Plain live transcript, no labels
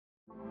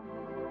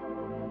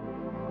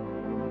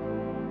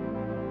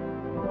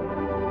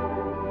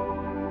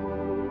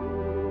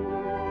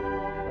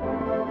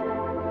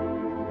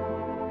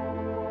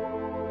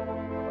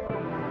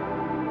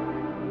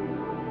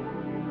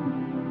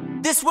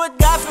This what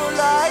God feel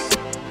like.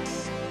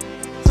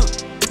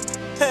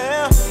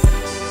 Yeah.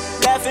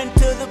 Laughing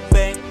to the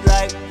bank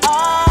like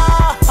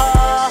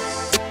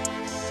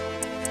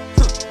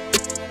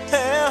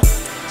yeah.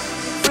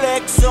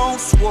 Flex on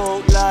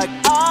swole like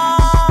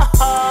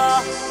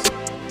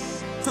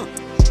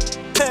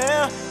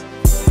yeah.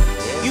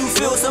 You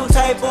feel some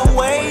type of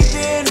way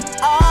then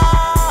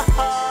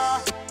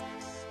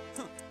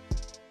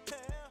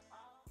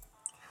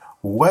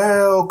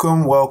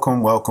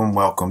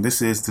Welcome.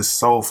 This is the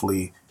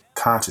Soulfully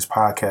Conscious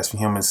Podcast for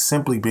Humans,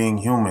 Simply Being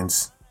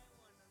Humans.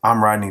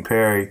 I'm Rodney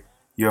Perry,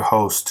 your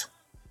host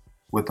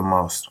with the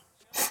most.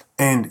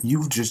 And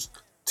you've just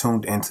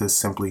tuned into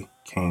Simply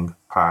King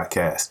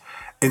Podcast.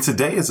 And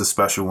today is a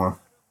special one.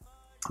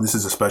 This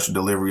is a special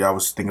delivery. I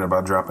was thinking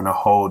about dropping a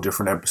whole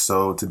different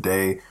episode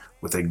today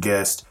with a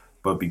guest,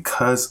 but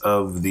because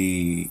of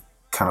the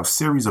kind of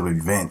series of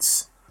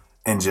events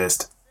and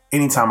just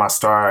anytime I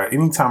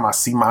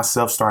see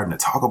myself starting to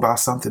talk about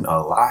something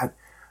a lot,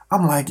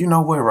 I'm like, you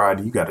know what,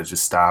 Rodney, you got to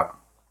just stop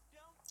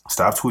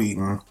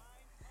tweeting,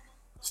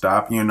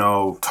 stop,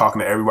 talking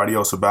to everybody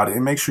else about it,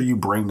 and make sure you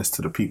bring this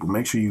to the people.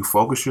 Make sure you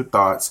focus your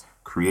thoughts,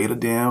 create a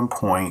damn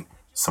point,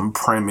 some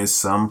premise,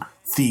 some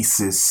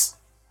thesis,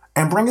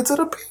 and bring it to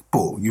the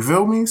people. You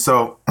feel me?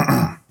 So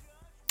I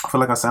feel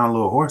like I sound a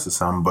little hoarse or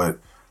something, but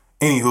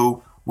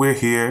anywho, we're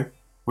here.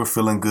 We're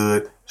feeling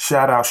good.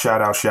 Shout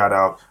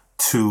out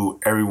to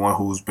everyone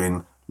who's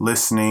been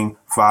listening,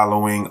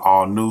 following,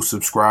 all new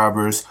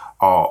subscribers,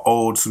 all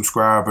old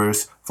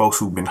subscribers, folks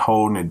who've been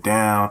holding it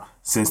down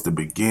since the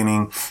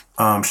beginning.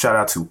 Shout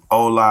out to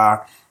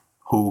Ola,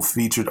 who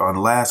featured on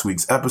last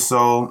week's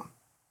episode.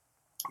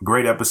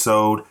 Great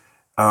episode.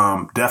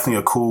 Definitely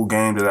a cool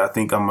game that I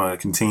think I'm going to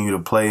continue to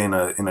play in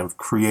a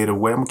creative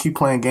way. I'm going to keep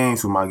playing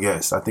games with my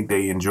guests. I think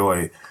they enjoy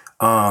it.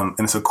 And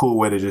it's a cool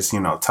way to just,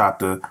 top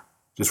the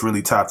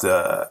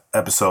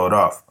episode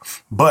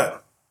off. But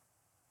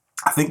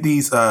I think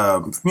these, I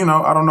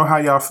don't know how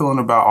y'all feeling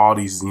about all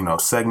these,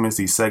 segments.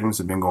 These segments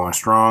have been going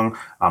strong.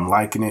 I'm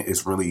liking it.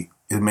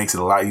 It makes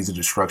it a lot easier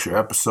to structure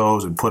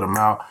episodes and put them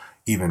out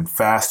even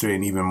faster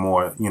and even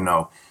more,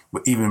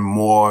 with even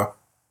more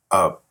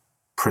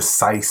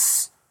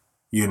precise,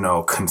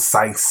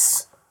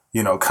 concise,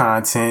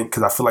 content.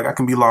 Because I feel like I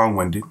can be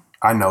long-winded.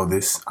 I know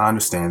this. I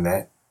understand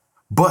that.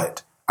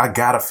 But I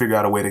got to figure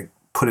out a way to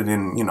put it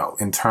in,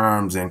 in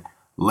terms and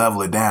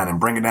level it down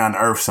and bring it down to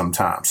earth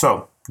sometimes.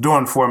 So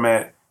doing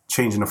format,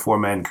 changing the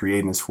format and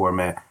creating this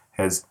format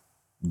has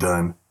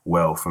done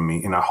well for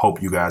me. And I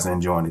hope you guys are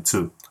enjoying it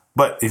too.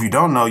 But if you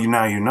don't know,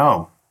 now you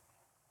know.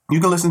 You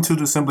can listen to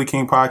the Simply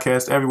King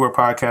Podcast everywhere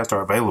podcasts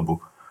are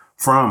available.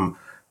 From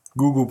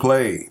Google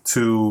Play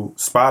to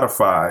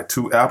Spotify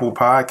to Apple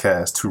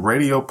Podcasts to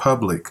Radio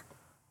Public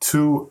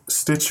to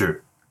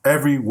Stitcher,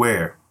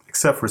 everywhere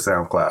except for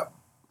SoundCloud,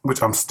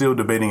 which I'm still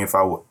debating if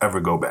I will ever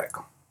go back.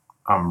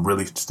 I'm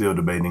really still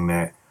debating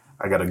that.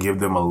 I got to give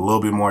them a little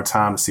bit more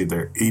time to see if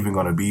they're even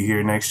going to be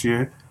here next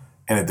year.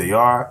 And if they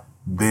are,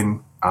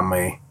 then I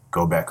may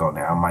go back on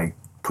there. I might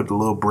put a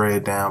little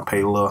bread down,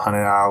 pay a little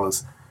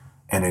 $100,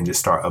 and then just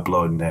start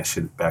uploading that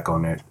shit back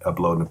on there,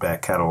 uploading the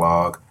back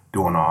catalog,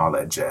 doing all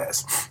that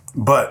jazz.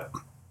 But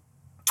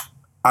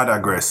I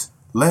digress.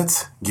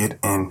 Let's get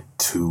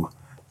into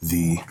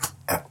the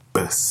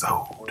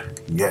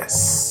episode.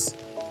 Yes.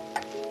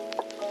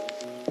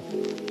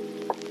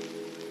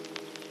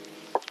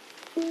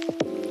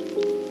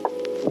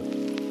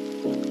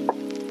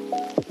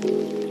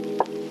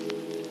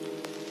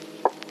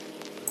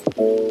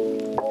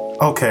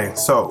 Okay,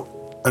 so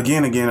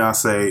again, I'll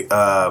say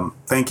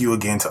thank you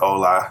again to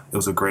Ola. It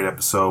was a great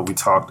episode. We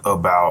talked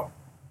about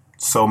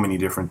so many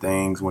different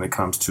things when it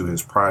comes to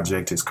his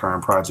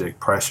current project,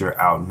 Pressure,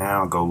 out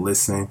now. Go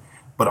listen.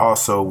 But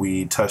also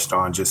we touched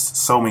on just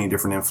so many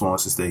different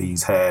influences that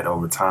he's had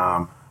over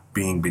time,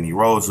 being Benny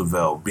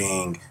Roosevelt,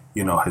 being,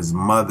 his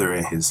mother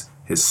and his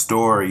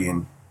story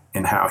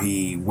and how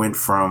he went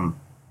from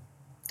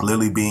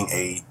literally being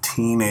a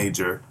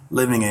teenager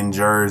living in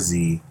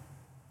Jersey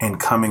and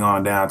coming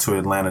on down to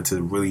Atlanta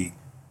to really,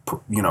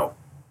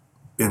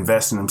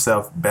 invest in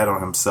himself, bet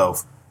on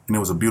himself. And it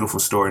was a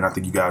beautiful story, and I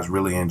think you guys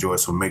really enjoy it,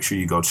 so make sure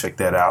you go check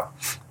that out.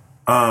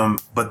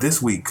 But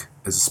this week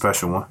is a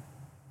special one,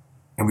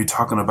 and we're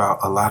talking about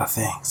a lot of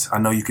things. I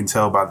know you can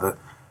tell by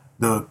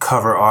the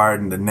cover art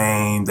and the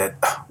name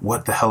that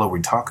what the hell are we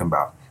talking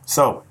about?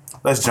 So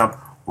let's jump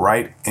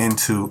right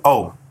into,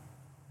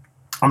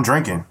 I'm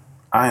drinking.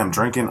 I am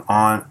drinking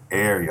on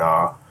air,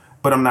 y'all,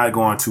 but I'm not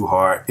going too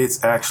hard.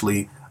 It's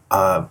actually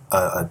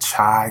a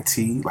chai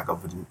tea, like a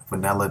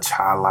vanilla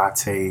chai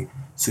latte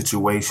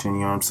situation,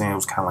 you know what I'm saying? It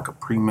was kind of like a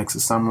premix or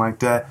something like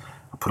that.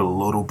 I put a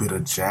little bit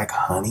of Jack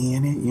honey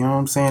in it, you know what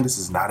I'm saying? This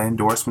is not an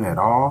endorsement at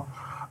all.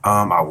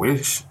 I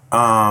wish.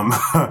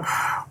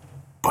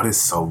 But it's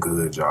so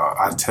good, y'all.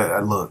 I tell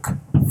you, look,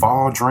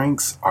 fall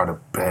drinks are the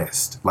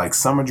best. Like,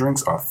 summer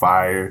drinks are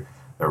fire.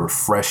 They're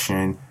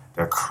refreshing.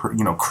 They're,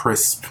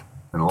 crisp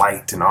and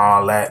light and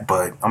all that.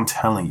 But I'm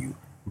telling you,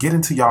 get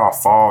into y'all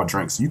fall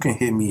drinks. You can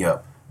hit me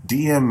up.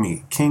 DM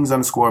me,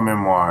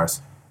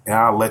 Kings_Memoirs, and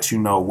I'll let you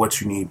know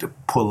what you need to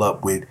pull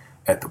up with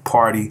at the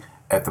party,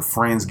 at the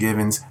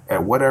Friendsgivings,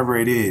 at whatever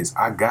it is.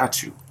 I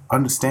got you.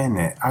 Understand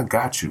that. I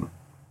got you.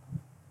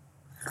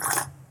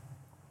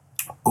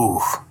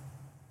 Oof.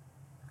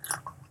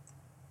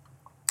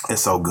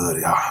 It's so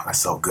good, y'all. It's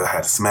so good. I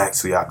had to smack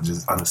so y'all can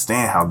just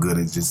understand how good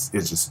it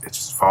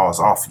just falls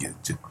off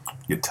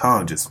your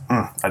tongue.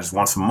 I just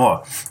want some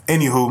more.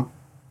 Anywho,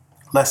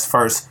 let's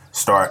first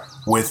start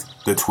with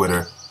the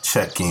Twitter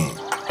check-in.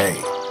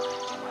 Hey.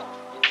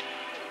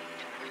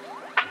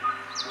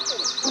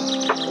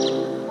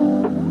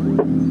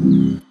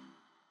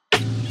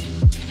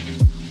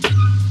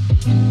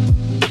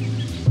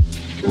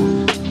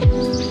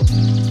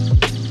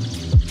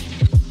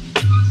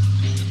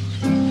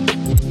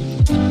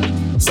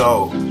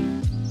 So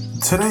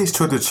today's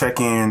Twitter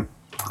check-in,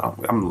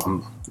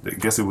 I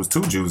guess it was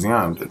too juicy.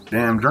 I'm a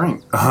damn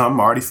drink.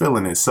 I'm already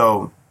feeling it.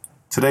 So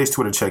today's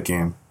Twitter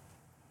check-in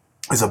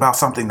is about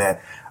something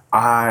that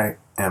I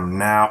am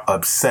now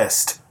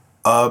obsessed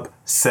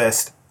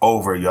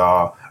over,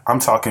 y'all. I'm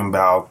talking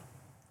about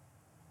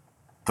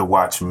the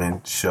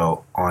Watchmen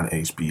show on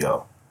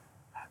HBO.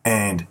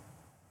 And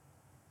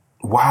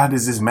why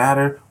does this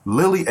matter?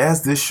 Literally,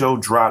 as this show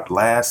dropped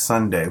last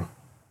Sunday,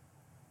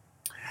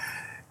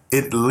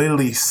 it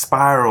literally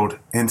spiraled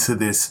into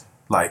this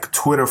like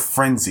Twitter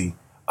frenzy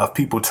of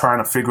people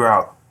trying to figure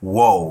out,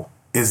 whoa,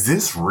 is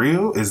this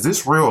real? Is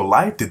this real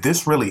life? Did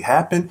this really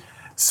happen?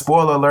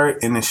 Spoiler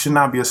alert, and it should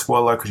not be a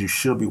spoiler because you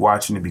should be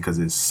watching it because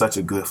it's such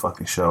a good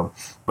fucking show.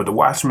 But The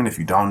Watchmen, if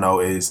you don't know,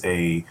 is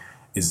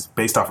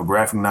based off a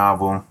graphic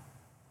novel,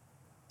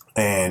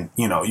 and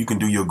you can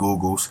do your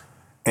Googles,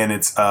 and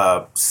it's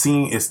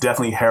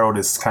definitely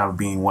heralded as kind of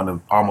being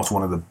almost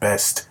one of the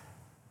best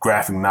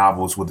graphic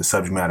novels with the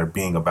subject matter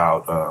being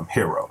about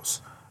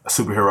heroes,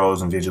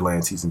 superheroes and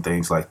vigilantes and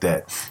things like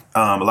that.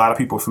 A lot of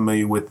people are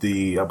familiar with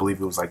I believe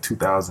it was like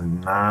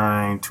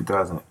 2009,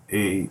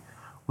 2008.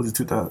 Was it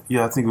 2000?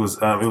 Yeah, I think it was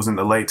in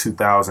the late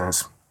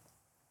 2000s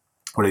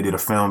where they did a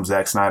film.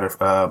 Zack Snyder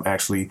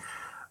actually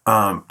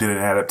did an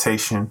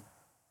adaptation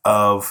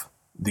of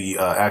the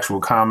actual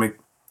comic,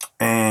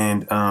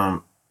 and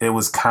it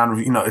was kind of,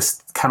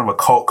 it's kind of a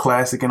cult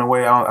classic in a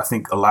way. I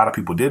think a lot of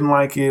people didn't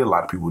like it. A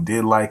lot of people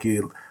did like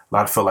it. A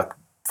lot of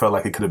felt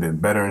like it could have been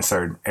better in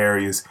certain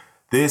areas.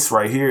 This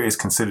right here is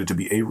considered to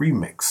be a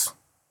remix.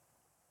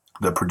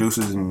 The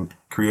producers and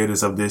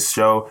creators of this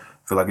show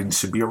feel like it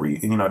should be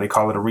they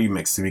call it a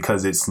remix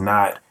because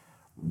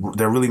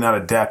they're really not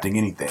adapting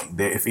anything.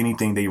 If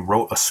anything, they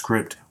wrote a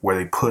script where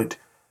they put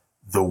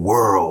the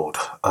world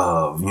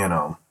of,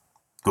 the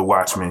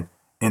Watchmen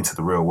into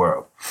the real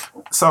world.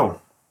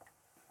 So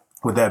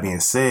with that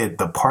being said,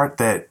 the part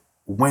that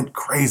went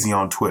crazy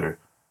on Twitter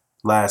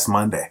last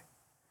Monday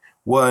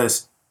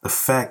was the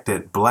fact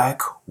that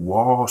Black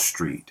Wall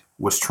Street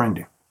was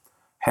trending.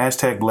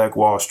 Hashtag Black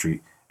Wall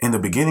Street. In the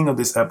beginning of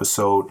this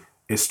episode,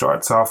 it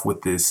starts off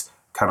with this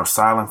kind of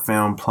silent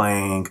film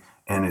playing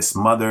and this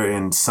mother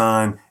and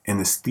son in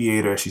this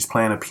theater. She's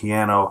playing a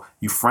piano.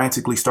 You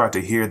frantically start to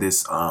hear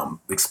this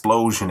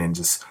explosion and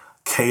just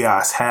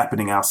chaos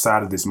happening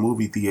outside of this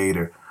movie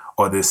theater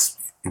or this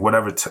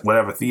whatever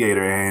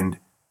theater, and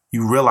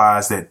you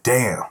realize that,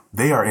 damn,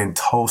 they are in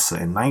Tulsa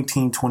in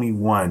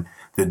 1921,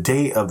 the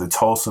day of the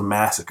Tulsa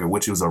Massacre,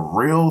 which was a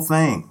real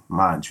thing,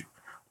 mind you.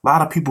 A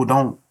lot of people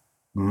don't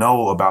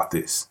know about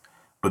this,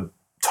 but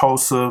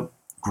Tulsa,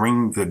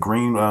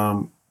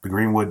 the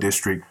Greenwood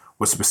district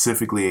was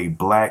specifically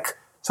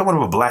somewhat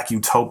of a black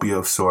utopia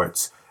of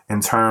sorts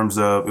in terms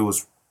of it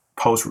was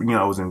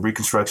it was in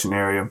Reconstruction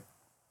area.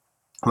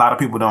 A lot of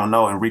people don't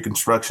know in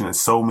Reconstruction, and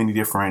so many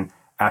different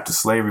after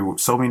slavery,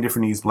 so many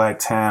different these black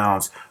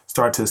towns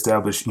start to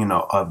establish,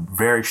 a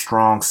very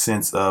strong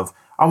sense of,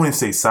 I wouldn't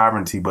say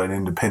sovereignty, but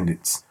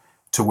independence,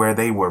 to where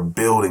they were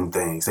building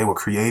things, they were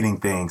creating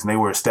things, and they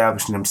were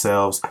establishing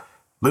themselves,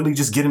 literally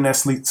just getting that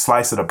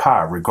slice of the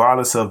pie,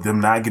 regardless of them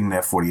not getting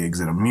that 40 eggs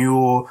and a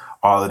mule,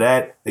 all of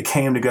that. They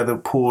came together,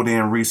 pulled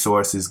in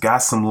resources,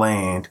 got some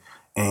land,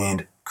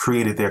 and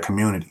created their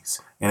communities.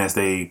 And as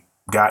they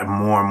got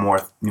more and more,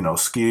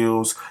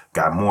 skills,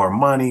 got more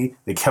money,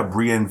 they kept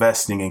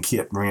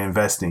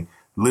reinvesting.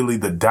 Literally,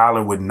 the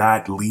dollar would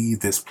not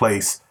leave this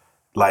place.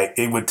 Like,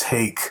 it would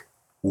take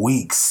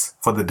weeks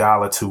for the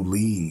dollar to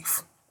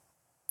leave.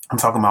 I'm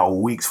talking about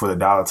weeks for the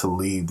dollar to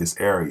leave this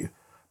area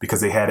because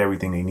they had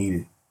everything they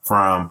needed,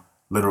 from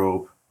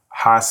literal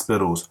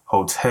hospitals,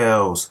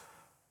 hotels,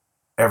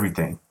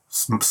 everything,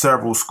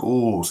 several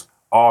schools,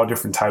 all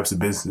different types of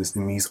business,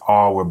 and these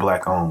all were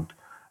black owned.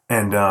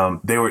 And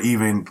they were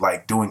even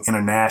like doing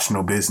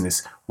international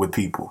business with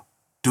people.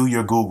 Do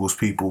your Googles,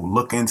 people.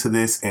 Look into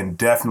this. And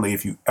definitely,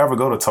 if you ever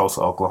go to Tulsa,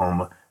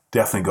 Oklahoma,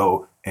 definitely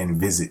go and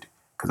visit,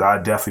 because I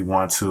definitely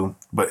want to.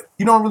 But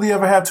you don't really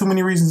ever have too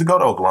many reasons to go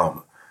to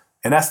Oklahoma.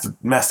 And that's the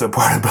messed up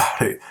part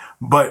about it.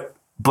 But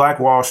Black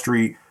Wall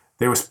Street,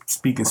 they were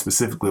speaking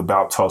specifically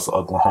about Tulsa,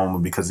 Oklahoma,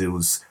 because it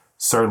was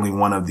certainly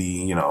one of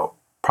the,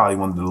 probably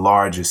one of the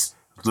largest,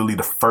 literally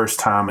the first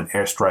time an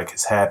airstrike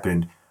has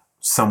happened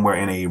somewhere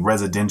in a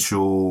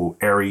residential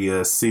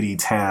area, city,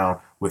 town,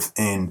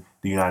 within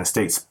the United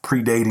States,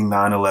 predating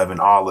 9/11,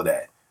 all of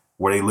that,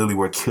 where they literally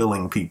were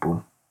killing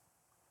people.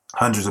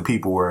 Hundreds of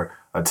people were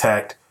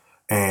attacked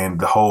and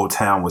the whole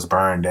town was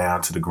burned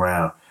down to the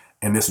ground.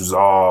 And this was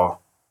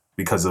all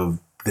because of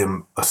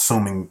them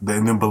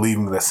them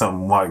believing that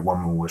some white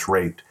woman was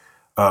raped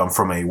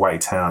from a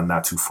white town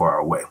not too far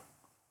away.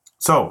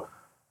 So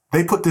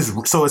they put this,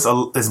 so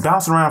it's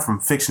bouncing around from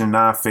fiction and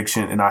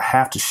nonfiction, and I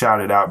have to shout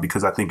it out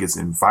because I think it's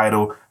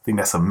vital. I think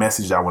that's a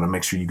message I want to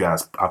make sure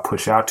I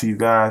push out to you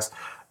guys.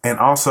 And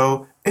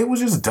also, it was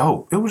just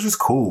dope. It was just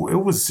cool. It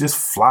was just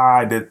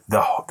fly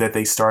that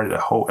they started a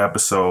whole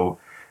episode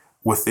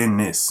within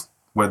this,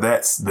 where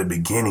that's the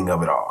beginning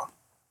of it all.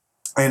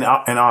 And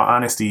in all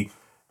honesty,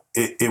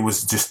 it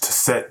was just to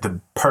set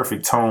the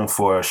perfect tone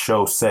for a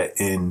show set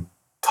in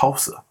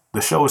Tulsa.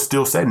 The show is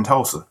still set in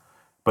Tulsa,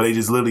 but they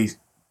just literally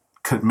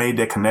made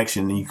that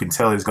connection, and you can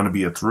tell there's going to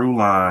be a through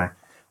line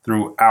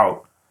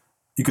throughout.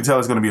 You can tell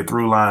there's going to be a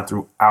through line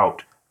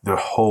throughout the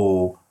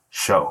whole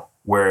show,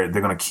 where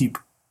they're going to keep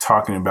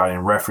talking about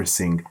and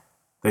referencing.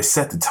 They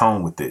set the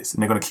tone with this,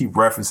 and they're going to keep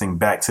referencing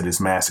back to this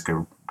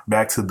massacre,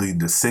 back to the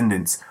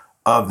descendants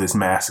of this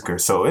massacre.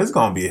 So it's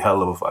going to be a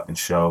hell of a fucking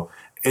show.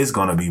 It's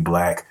going to be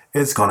black.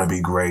 It's going to be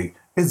great.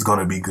 It's going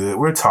to be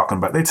good. They're talking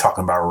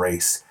about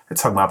race. They're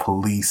talking about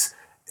police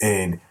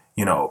and,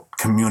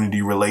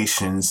 community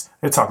relations.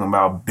 They're talking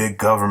about big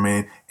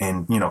government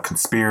and,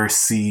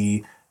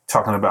 conspiracy,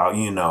 talking about,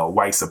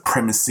 white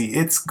supremacy.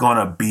 It's going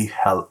to be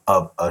hell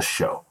of a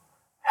show.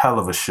 Hell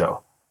of a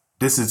show.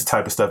 This is the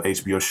type of stuff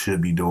HBO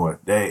should be doing.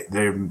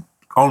 They're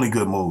only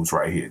good moves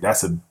right here.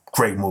 That's a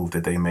great move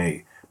that they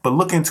made. But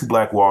look into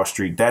Black Wall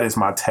Street. That is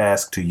my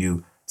task to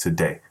you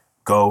today.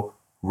 Go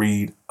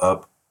read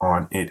up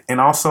on it. And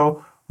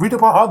also read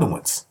up on other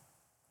ones.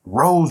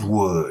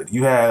 Rosewood.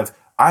 You have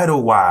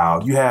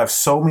Idlewild. You have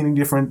so many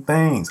different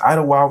things.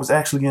 Idlewild was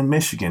actually in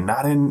Michigan,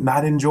 not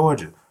in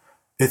Georgia.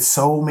 It's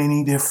so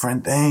many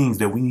different things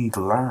that we need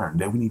to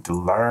learn,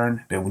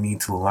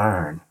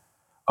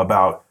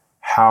 about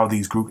how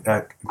these group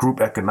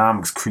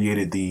economics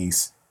created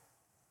these,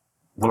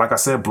 well, like I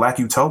said, black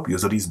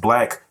utopias or these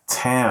black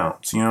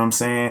towns. You know what I'm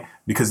saying?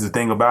 Because the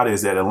thing about it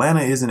is that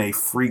Atlanta isn't a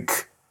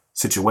freak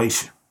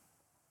situation.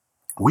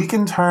 We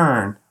can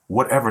turn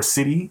whatever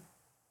city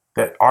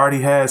that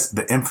already has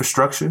the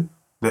infrastructure,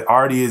 that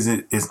already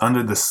is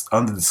under the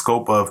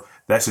scope of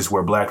that's just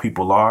where black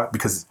people are,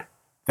 because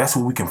that's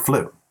what we can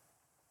flip.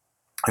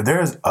 If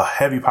there's a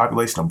heavy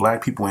population of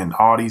black people in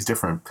all these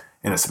different,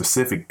 in a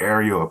specific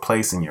area or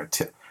place in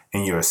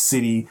your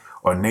city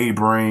or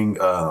neighboring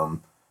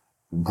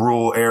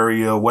rural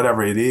area,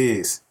 whatever it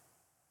is,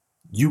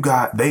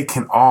 they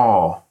can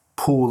all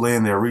pool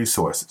in their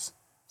resources.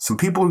 Some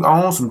people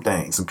own some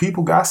things. Some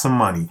people got some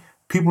money.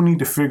 People need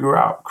to figure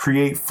out,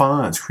 create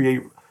funds,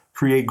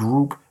 create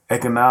group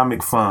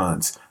economic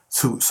funds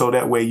so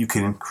that way you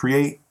can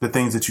create the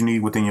things that you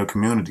need within your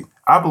community.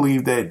 I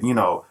believe that,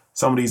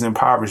 some of these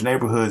impoverished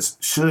neighborhoods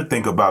should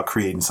think about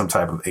creating some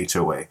type of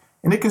HOA.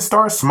 And it can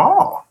start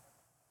small.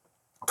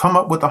 Come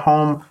up with a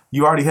home.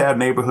 You already have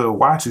neighborhood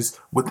watches.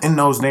 Within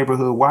those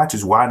neighborhood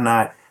watches, why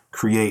not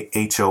create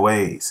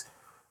HOAs,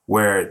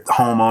 where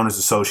homeowners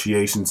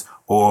associations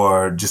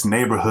or just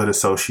neighborhood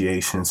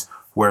associations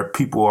where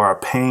people are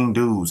paying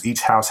dues.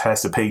 Each house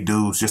has to pay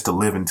dues just to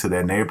live into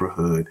their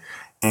neighborhood.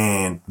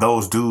 And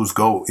those dues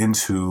go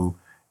into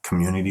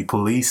community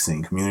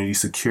policing, community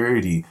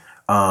security.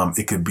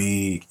 It could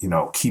be,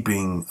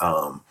 keeping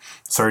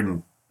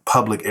certain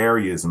public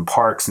areas and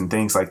parks and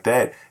things like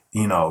that,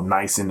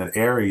 nice in the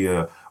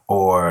area,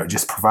 or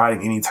just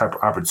providing any type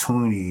of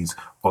opportunities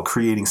or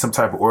creating some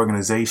type of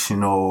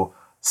organizational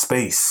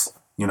space,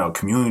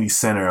 community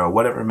center or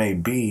whatever it may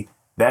be,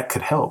 that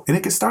could help. And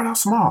it could start out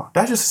small.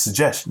 That's just a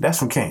suggestion. That's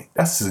from King.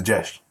 That's a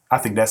suggestion. I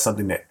think that's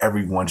something that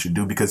everyone should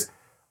do, because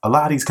a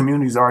lot of these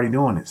communities are already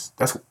doing this.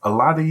 A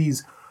lot of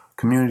these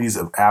communities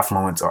of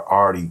affluence are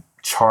already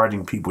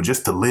charging people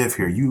just to live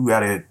here. You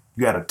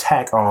gotta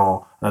tack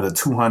on another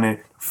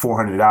 $200,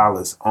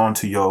 $400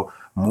 onto your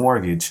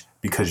mortgage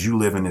because you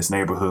live in this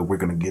neighborhood. We're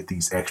gonna get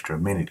these extra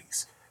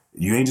amenities.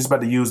 You ain't just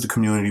about to use the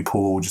community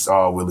pool just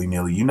all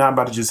willy-nilly. You're not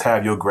about to just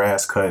have your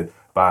grass cut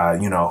by,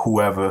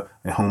 whoever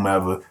and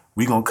whomever.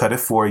 We gonna cut it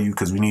for you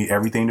because we need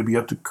everything to be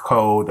up to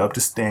code, up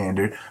to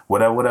standard,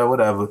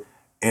 whatever.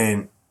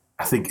 And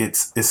I think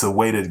it's a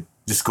way to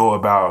just go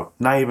about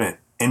not even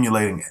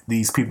emulating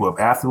these people of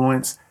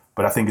affluence,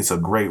 but I think it's a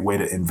great way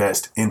to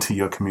invest into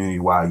your community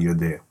while you're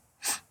there.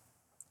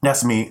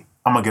 That's me.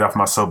 I'm gonna get off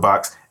my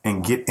soapbox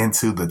and get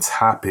into the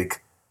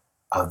topic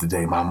of the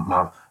day.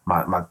 My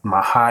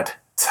hot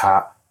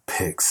top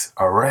picks.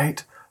 All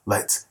right,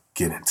 let's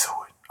get into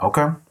it.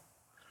 Okay.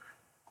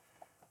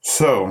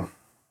 So,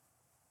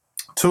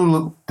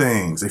 two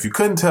things. If you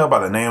couldn't tell by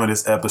the name of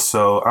this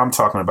episode, I'm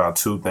talking about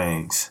two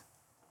things.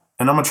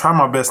 And I'm going to try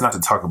my best not to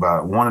talk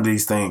about one of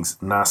these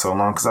things not so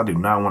long, because I do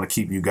not want to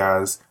keep you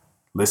guys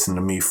listening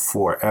to me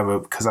forever,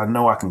 because I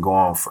know I can go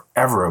on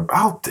forever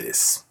about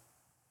this.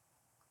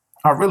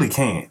 I really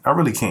can.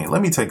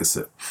 Let me take a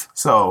sip.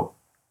 So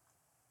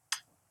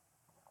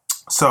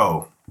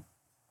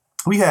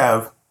we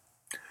have,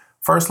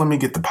 first, let me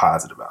get the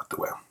positive out the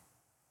way.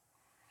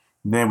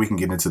 Then we can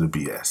get into the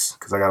BS,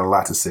 because I got a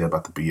lot to say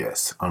about the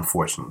BS,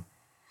 unfortunately.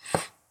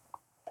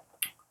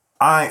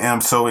 I am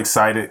so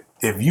excited.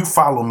 If you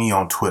follow me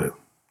on Twitter,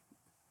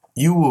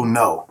 you will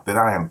know that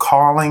I am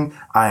calling,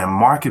 I am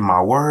marking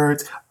my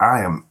words, I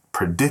am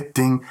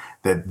predicting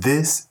that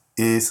this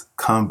is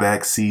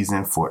comeback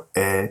season for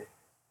Eddie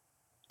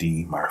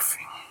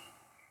Murphy.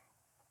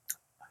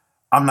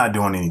 I'm not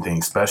doing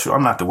anything special.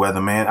 I'm not the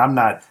weatherman. I'm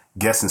not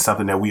guessing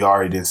something that we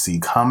already didn't see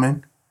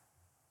coming.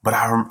 But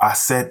I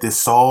said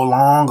this so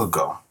long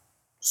ago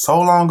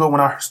when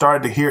I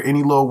started to hear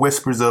any little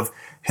whispers of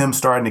him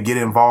starting to get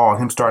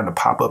involved, him starting to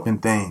pop up in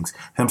things,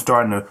 him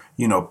starting to,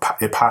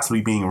 it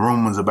possibly being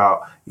rumors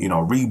about,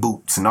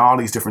 reboots and all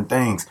these different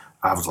things.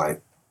 I was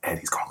like,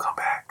 Eddie's going to come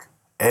back.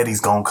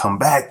 Eddie's going to come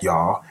back,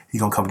 y'all.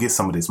 He's going to come get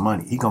some of this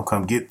money. He's going to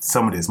come get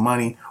some of this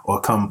money,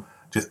 or come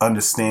just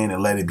understand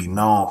and let it be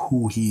known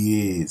who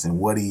he is and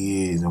what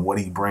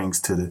he brings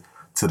to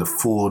the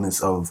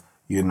fullness of,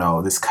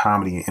 this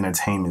comedy and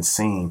entertainment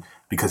scene,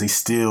 because he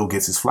still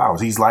gets his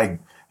flowers. He's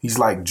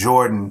like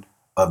Jordan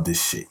of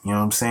this shit. You know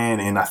what I'm saying?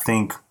 And I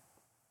think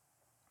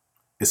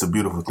it's a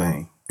beautiful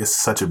thing. It's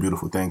such a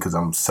beautiful thing, because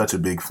I'm such a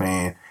big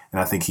fan, and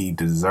I think he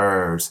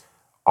deserves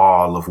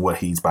all of what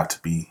he's about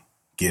to be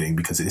getting,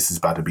 because this is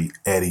about to be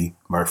Eddie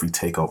Murphy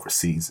takeover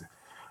season.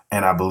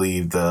 And I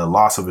believe the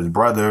loss of his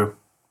brother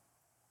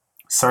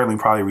certainly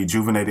probably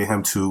rejuvenated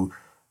him to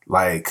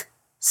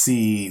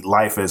see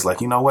life as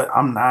you know what?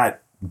 I'm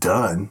not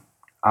done.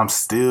 I'm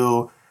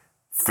still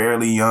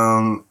fairly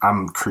young.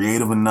 I'm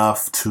creative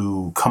enough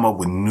to come up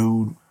with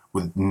new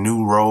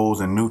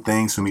roles and new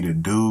things for me to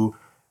do.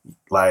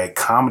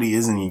 Comedy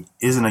isn't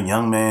a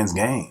young man's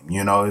game.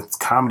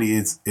 Comedy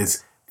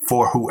is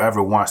for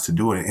whoever wants to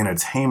do it. And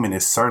entertainment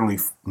is certainly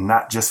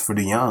not just for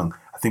the young.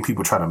 I think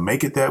people try to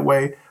make it that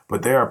way,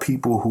 but there are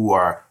people who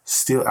are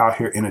still out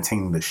here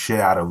entertaining the shit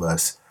out of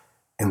us,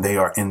 and they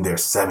are in their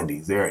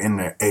 70s. They're in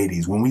their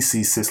 80s. When we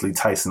see Cicely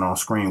Tyson on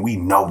screen, we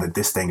know that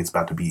this thing is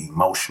about to be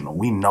emotional.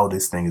 We know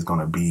this thing is going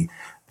to be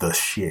the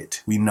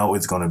shit. We know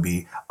it's going to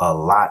be a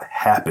lot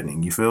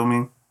happening. You feel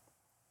me?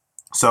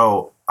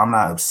 So I'm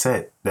not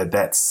upset that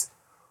that's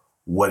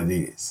what it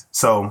is.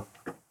 So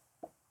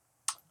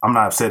I'm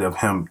not upset of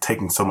him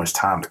taking so much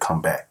time to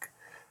come back.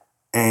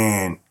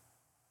 And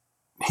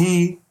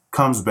he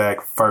comes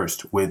back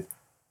first with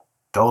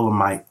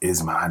Dolemite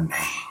Is My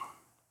Name,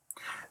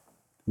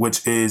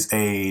 which is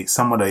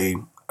somewhat a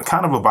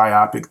kind of a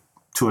biopic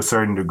to a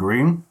certain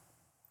degree,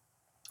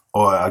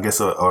 or I guess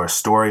a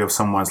story of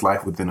someone's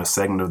life within a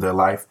segment of their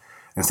life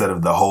instead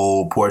of the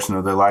whole portion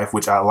of their life,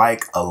 which I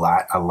like a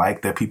lot. I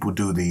like that people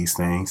do these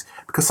things,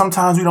 because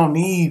sometimes we don't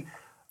need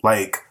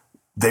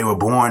they were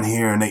born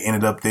here and they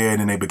ended up there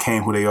and then they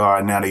became who they are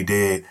and now they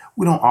dead.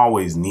 We don't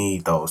always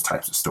need those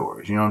types of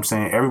stories. You know what I'm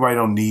saying? Everybody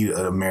don't need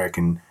an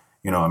American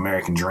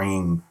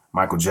dream,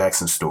 Michael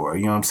Jackson story.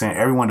 You know what I'm saying?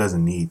 Everyone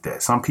doesn't need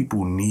that. Some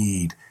people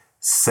need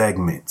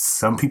segments.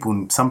 Some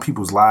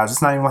people's lives,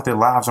 it's not even like their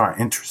lives aren't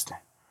interesting.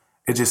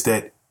 It's just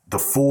that the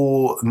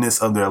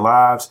fullness of their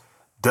lives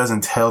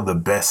doesn't tell the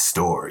best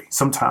story.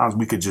 Sometimes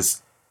we could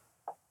just,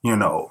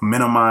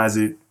 minimize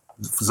it,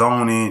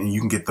 zone in, and you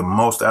can get the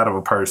most out of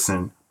a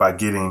person by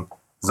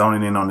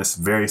zoning in on this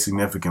very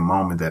significant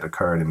moment that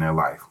occurred in their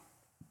life.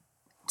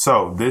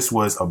 So this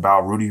was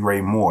about Rudy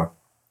Ray Moore,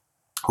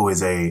 who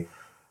is a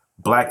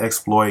Black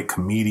exploit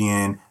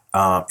comedian,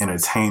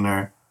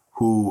 entertainer,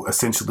 who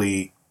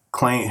essentially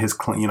claimed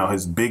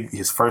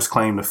his first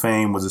claim to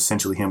fame was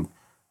essentially him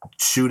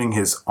shooting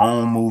his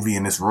own movie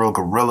in this real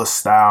guerrilla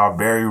style,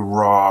 very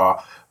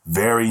raw,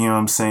 very,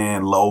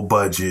 low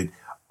budget,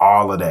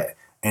 all of that.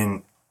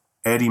 And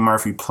Eddie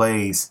Murphy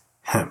plays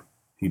him.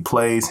 He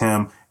plays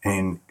him,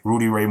 and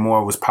Rudy Ray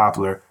Moore was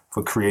popular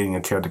for creating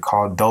a character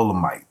called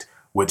Dolemite,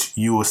 which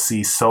you will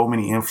see so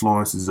many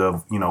influences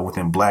of,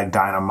 within Black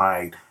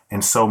Dynamite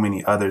and so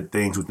many other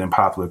things within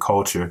popular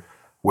culture,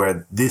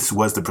 where this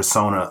was the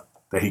persona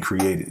that he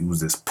created. He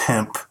was this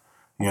pimp,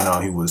 he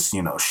was,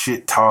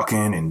 shit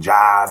talking and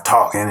jive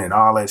talking and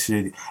all that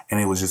shit. And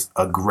it was just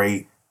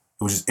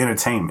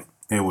entertainment.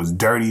 It was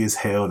dirty as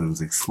hell. It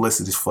was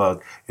explicit as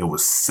fuck. It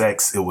was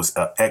sex. It was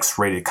an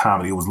X-rated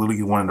comedy. It was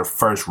literally one of the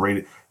first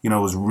rated, it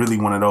was really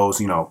one of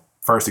those,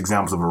 first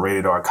examples of a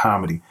rated R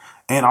comedy.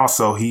 And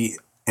also he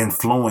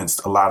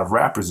influenced a lot of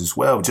rappers as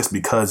well, just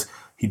because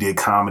he did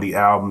comedy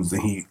albums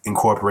and he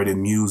incorporated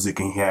music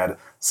and he had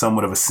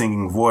somewhat of a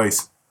singing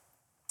voice,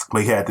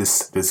 but he had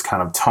this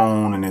kind of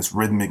tone and this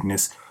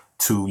rhythmicness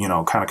to,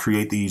 kind of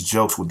create these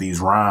jokes with these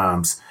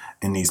rhymes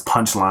and these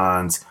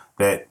punchlines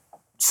that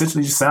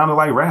essentially just sounded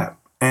like rap.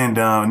 And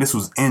this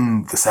was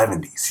in the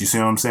 70s. You see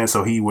what I'm saying?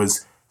 So he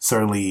was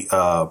certainly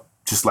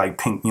just like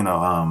Pink,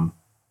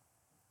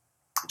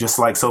 just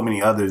like so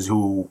many others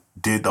who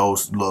did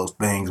those little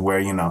things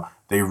where,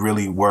 they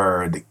really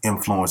were the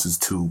influences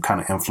to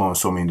kind of influence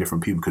so many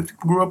different people, because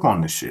people grew up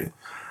on this shit.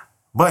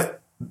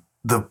 But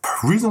the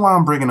reason why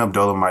I'm bringing up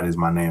Dolemite Is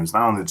My Name is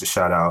not only to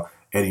shout out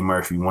Eddie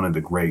Murphy, one of the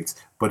greats,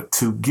 but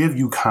to give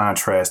you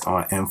contrast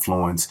on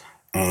influence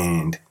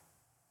and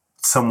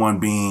someone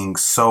being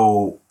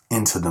so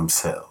into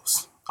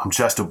themselves. I'm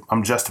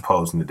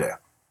juxtaposing the day.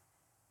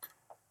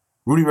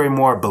 Rudy Ray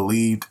Moore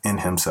believed in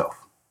himself.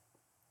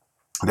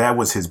 That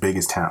was his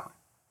biggest talent.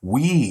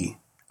 We,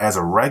 as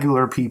a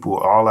regular people,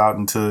 all out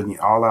in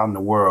the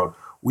world,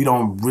 we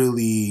don't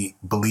really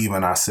believe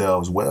in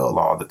ourselves well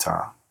all the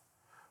time.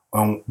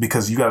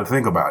 Because you got to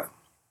think about it.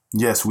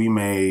 Yes, we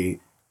may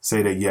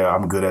say that, yeah,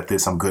 I'm good at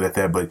this, I'm good at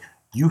that, but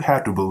you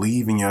have to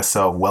believe in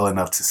yourself well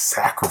enough to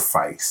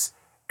sacrifice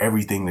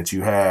everything that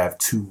you have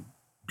to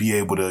be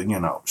able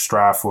to,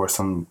 strive for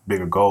some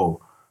bigger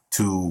goal.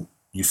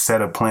 You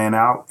set a plan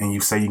out and you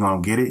say you're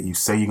going to get it. You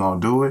say you're going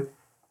to do it.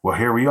 Well,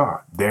 here we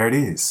are. There it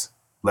is.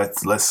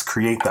 Let's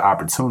create the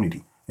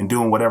opportunity and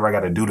doing whatever I got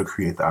to do to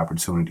create the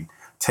opportunity.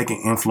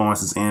 Taking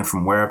influences in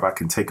from wherever I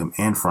can take them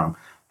in from.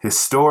 His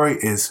story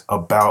is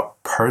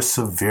about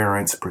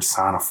perseverance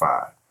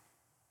personified.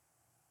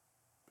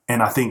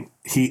 And I think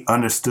he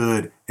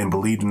understood and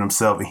believed in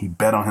himself, and he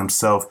bet on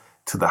himself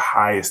to the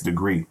highest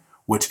degree,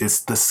 which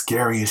is the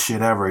scariest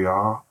shit ever,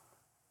 y'all.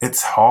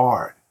 It's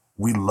hard.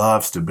 We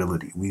love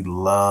stability. We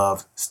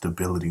love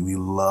stability. We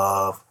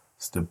love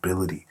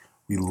stability.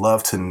 We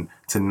love to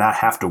not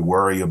have to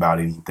worry about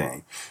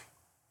anything.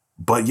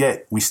 But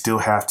yet we still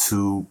have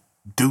to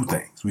do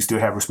things. We still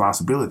have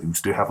responsibility. We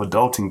still have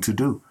adulting to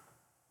do.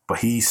 But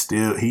he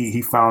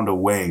found a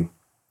way,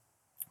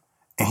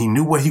 and he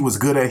knew what he was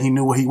good at. He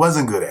knew what he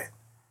wasn't good at.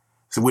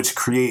 So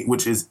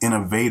which is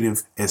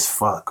innovative as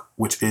fuck,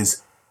 which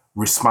is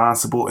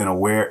responsible and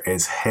aware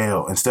as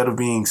hell. Instead of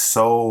being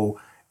so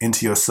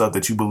into yourself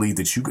that you believe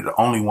that you're the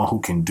only one who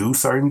can do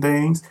certain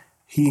things,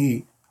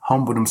 he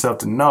humbled himself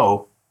to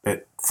know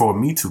that for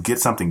me to get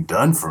something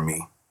done for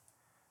me,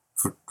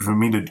 for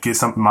me to get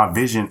my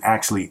vision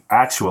actually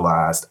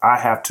actualized, I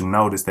have to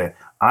notice that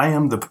I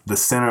am the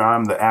center,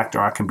 I'm the actor,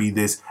 I can be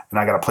this, and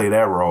I got to play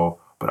that role,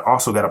 but I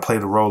also got to play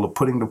the role of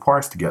putting the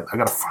parts together. I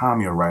got to find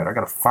me a writer, I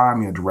got to find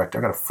me a director,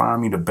 I got to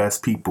find me the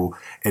best people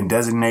and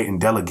designate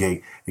and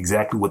delegate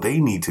exactly what they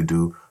need to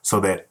do so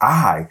that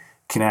I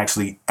can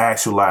actually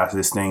actualize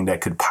this thing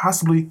that could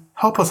possibly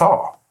help us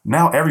all.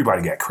 Now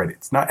everybody got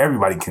credits. Not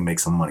everybody can make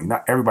some money.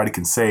 Not everybody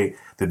can say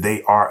that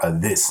they are a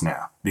this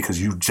now because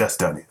you've just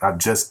done it. I've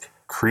just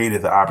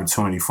created the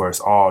opportunity for us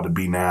all to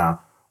be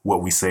now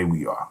what we say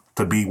we are,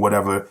 to be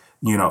whatever,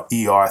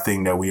 ER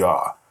thing that we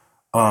are,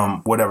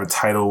 whatever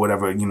title,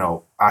 whatever,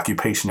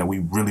 occupation that we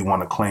really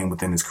want to claim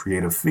within this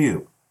creative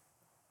field.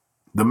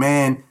 The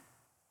man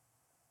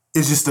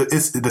is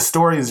the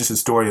story is just a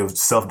story of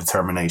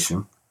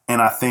self-determination.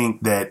 And I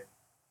think that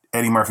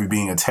Eddie Murphy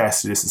being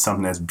attached to this is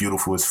something that's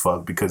beautiful as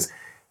fuck because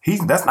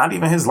that's not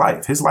even his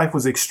life. His life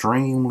was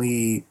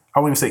extremely, I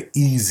wouldn't say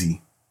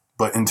easy,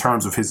 but in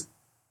terms of his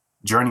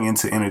journey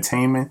into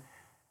entertainment,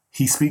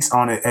 he speaks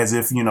on it as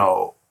if,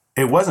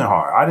 it wasn't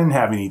hard. I didn't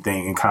have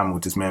anything in common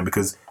with this man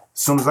because as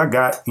soon as I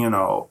got,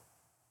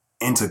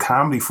 into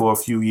comedy for a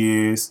few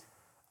years,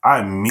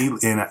 I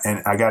immediately,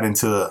 and I got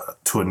into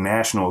a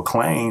national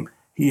acclaim,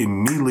 he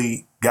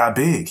immediately got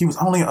big. He was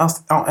only on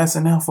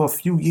SNL for a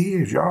few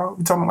years, y'all.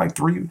 We're talking like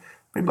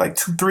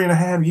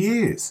 3.5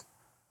 years.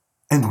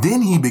 And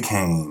then he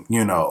became,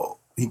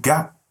 he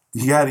got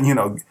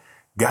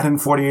in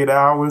 48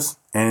 hours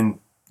and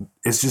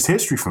it's just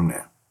history from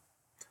there.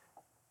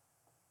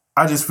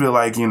 I just feel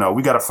like,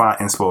 we got to find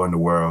inspo in the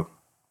world.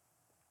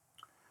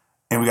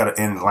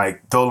 And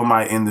like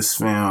Dolemite in this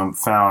film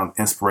found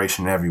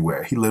inspiration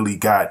everywhere. He literally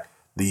got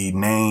the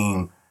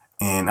name,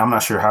 and I'm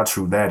not sure how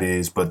true that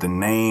is, but the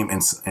name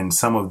and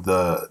some of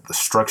the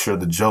structure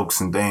of the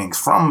jokes and things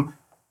from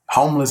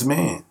homeless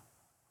men,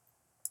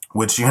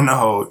 which,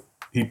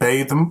 he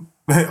paid them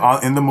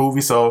in the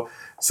movie. So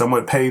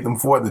somewhat paid them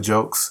for the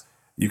jokes.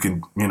 You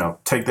can,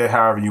 take that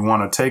however you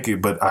want to take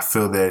it. But I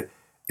feel that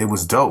it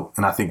was dope.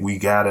 And I think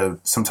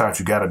sometimes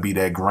you gotta be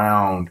that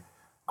grounded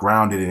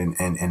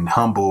and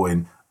humble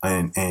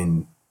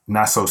and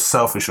not so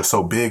selfish or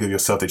so big of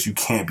yourself that you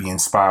can't be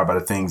inspired by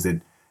the things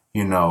that,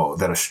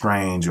 that are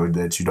strange or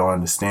that you don't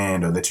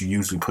understand or that you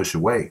usually push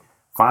away.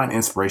 Find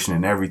inspiration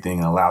in everything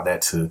and allow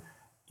that to,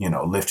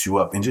 lift you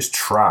up and just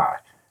try.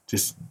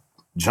 Just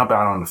jump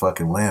out on the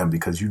fucking limb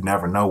because you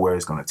never know where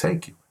it's going to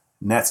take you.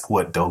 And that's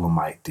what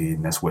Dolemite did.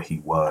 And that's what he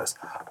was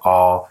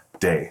all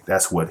day.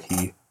 That's what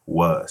he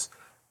was.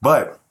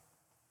 But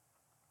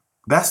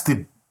that's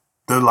the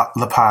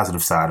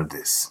positive side of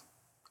this.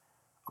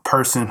 A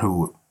person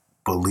who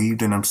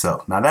believed in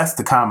himself. Now that's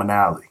the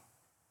commonality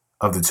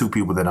of the two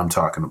people that I'm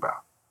talking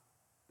about.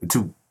 The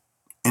two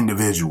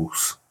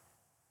individuals,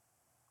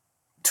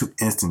 two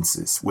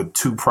instances with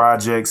two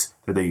projects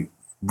that they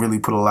really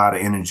put a lot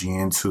of energy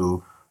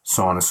into,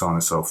 so on and so on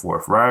and so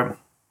forth, right?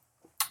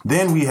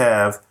 Then we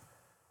have,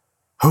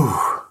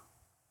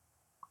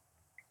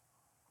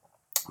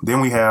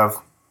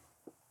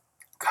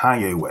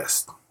 Kanye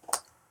West.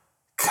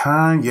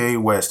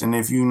 Kanye West. And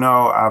if you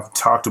know, I've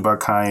talked about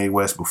Kanye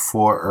West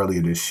before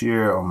earlier this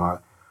year on my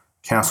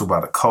Canceled by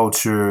the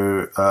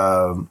Culture.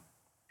 I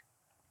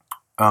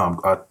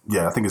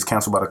think it's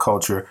Canceled by the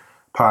Culture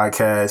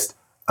podcast,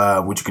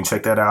 which you can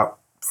check that out.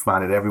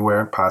 Find it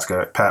everywhere.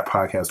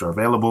 Podcasts are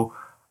available.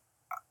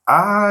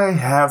 I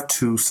have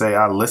to say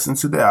I listened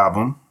to the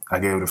album. I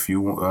gave it a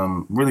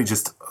few, really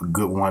just a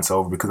good once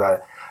over because I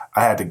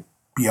had to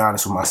be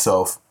honest with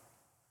myself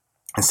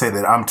and say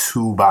that I'm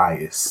too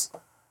biased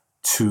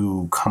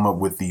to come up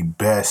with the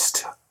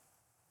best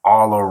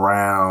all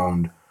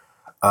around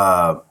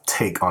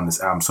take on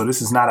this album. So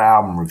this is not an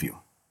album review.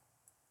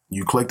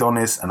 You clicked on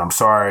this and I'm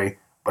sorry,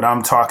 but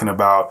I'm talking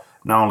about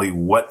not only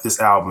what this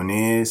album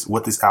is,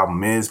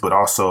 but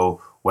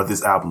also what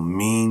this album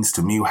means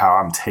to me, how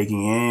I'm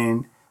taking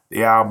in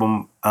the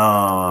album,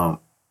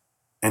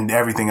 and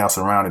everything else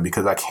around it,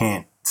 because I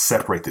can't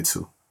separate the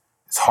two.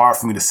 It's hard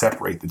for me to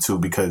separate the two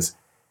because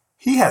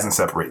he hasn't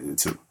separated the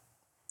two.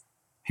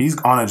 He's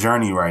on a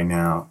journey right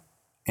now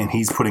and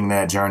he's putting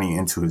that journey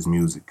into his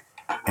music.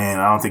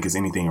 And I don't think there's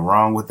anything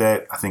wrong with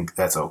that. I think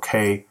that's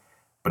okay.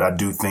 But I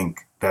do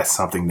think that's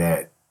something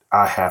that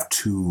I have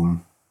to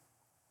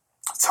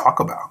talk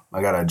about.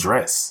 I got to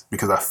address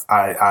because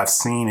I've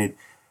seen it.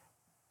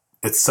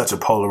 It's such a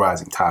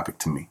polarizing topic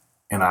to me.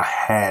 And I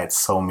had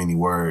so many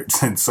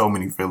words and so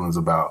many feelings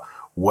about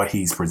what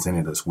he's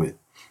presented us with.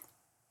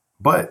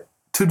 But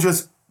to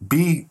just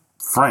be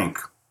frank,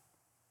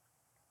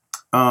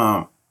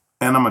 and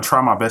I'm going to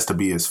try my best to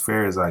be as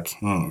fair as I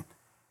can.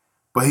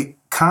 But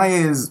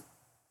Kanye is,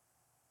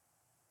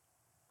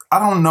 I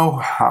don't know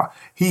how,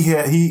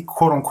 he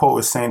quote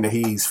unquote is saying that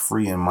he's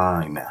free in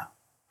mind now,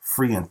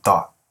 free in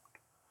thought.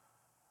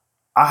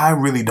 I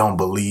really don't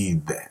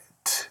believe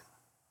that.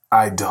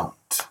 I don't.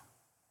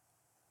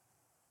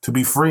 To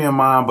be free in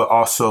mind, but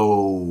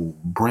also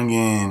bring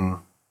in,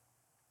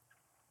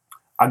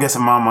 I guess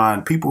in my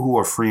mind, people who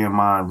are free in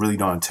mind really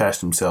don't attach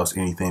themselves to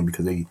anything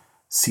because they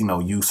see no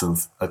use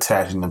of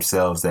attaching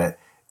themselves that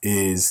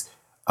is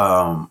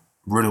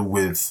riddled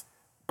with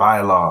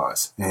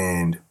bylaws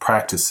and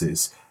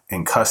practices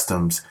and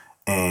customs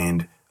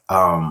and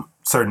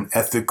certain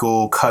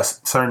ethical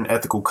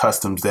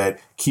customs that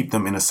keep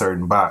them in a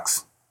certain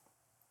box.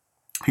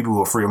 People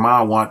who are free of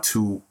mind want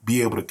to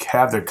be able to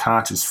have their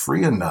conscience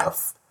free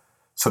enough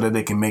so that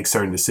they can make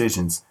certain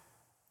decisions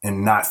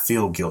and not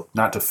feel guilt,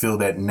 not to feel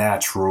that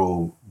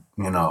natural,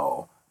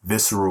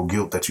 visceral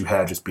guilt that you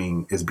have just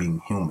being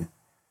human,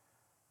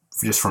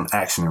 just from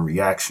action and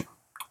reaction.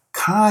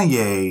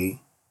 Kanye,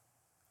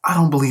 I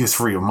don't believe is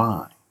free of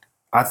mind.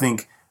 I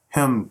think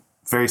him,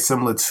 very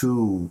similar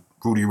to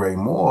Rudy Ray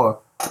Moore,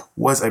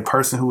 was a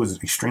person who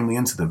was extremely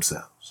into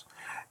themselves.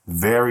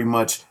 Very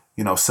much,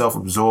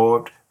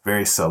 self-absorbed,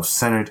 very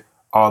self-centered,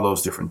 all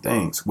those different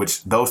things,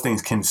 which those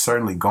things can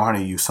certainly garner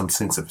you some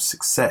sense of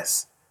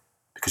success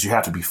because you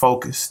have to be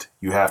focused.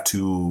 You have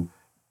to,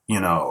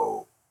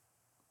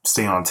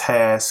 stay on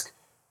task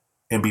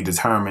and be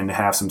determined to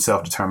have some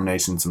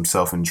self-determination, some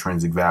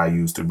self-intrinsic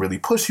values to really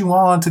push you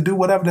on to do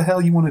whatever the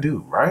hell you want to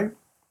do, right?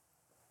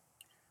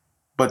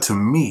 But to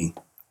me,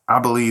 I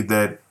believe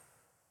that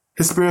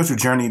his spiritual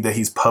journey that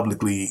he's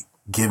publicly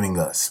giving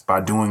us by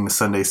doing the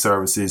Sunday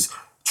services,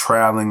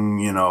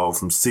 traveling,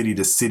 from city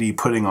to city,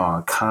 putting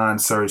on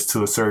concerts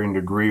to a certain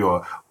degree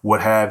or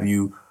what have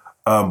you,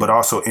 but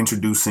also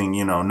introducing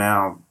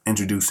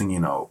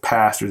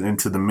pastors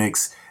into the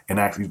mix and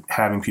actually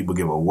having people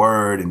give a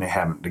word and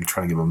they're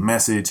trying to give a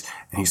message.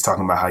 And he's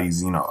talking about how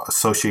he's,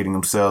 associating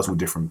themselves with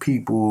different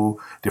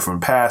people,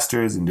 different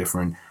pastors and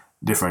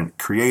different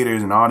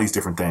creators and all these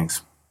different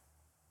things.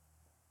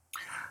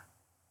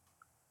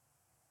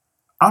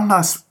 I'm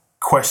not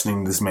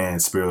questioning this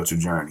man's spiritual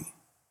journey.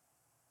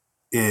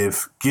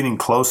 If getting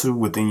closer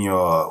within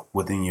your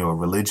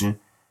religion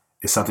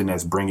is something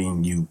that's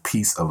bringing you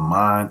peace of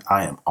mind,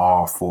 I am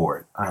all for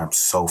it. I am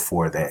so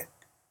for that.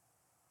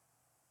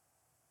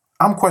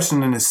 I'm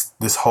questioning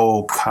this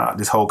whole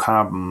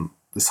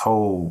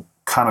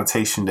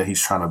connotation that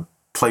he's trying to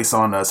place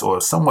on us or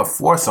somewhat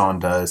force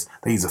on us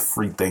that he's a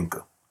free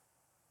thinker,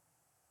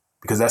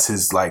 because that's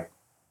his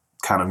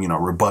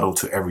rebuttal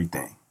to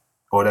everything,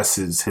 or that's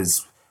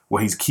his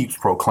what he keeps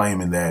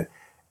proclaiming, that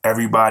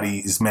everybody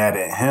is mad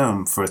at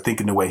him for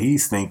thinking the way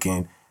he's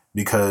thinking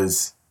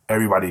because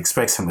everybody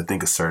expects him to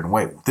think a certain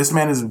way. This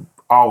man has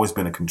always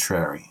been a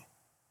contrarian.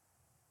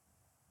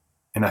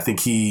 And I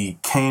think he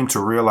came to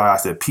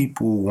realize that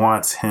people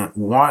want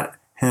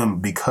him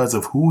because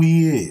of who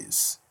he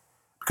is,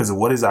 because of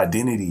what his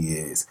identity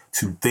is,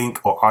 to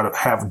think or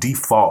have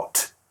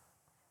default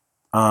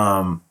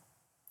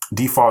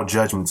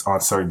judgments on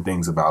certain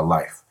things about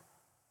life.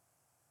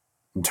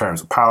 In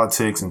terms of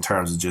politics, in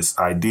terms of just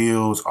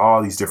ideals,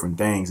 all these different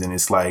things. And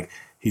it's like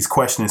he's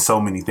questioning so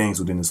many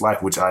things within his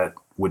life,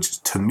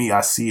 which to me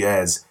I see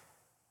as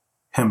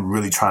him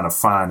really trying to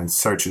find and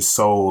search his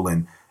soul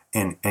and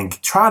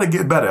try to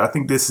get better. I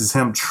think this is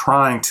him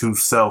trying to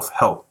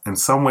self-help in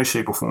some way,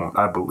 shape, or form.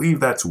 I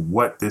believe that's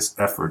what this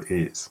effort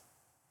is.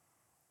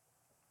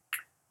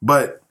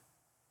 But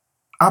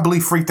I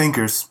believe free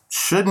thinkers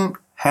shouldn't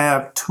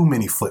have too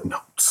many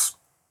footnotes.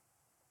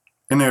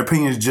 And their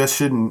opinions just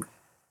shouldn't,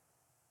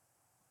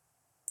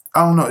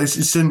 I don't know, it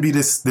shouldn't be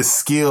this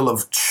skill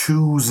of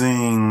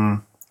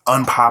choosing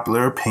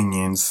unpopular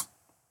opinions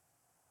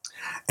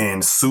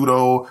and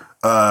pseudo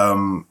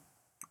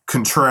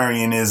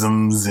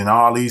contrarianisms and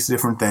all these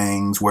different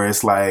things where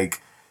it's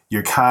like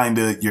you're kind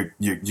of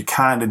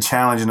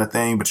challenging a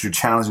thing, but you're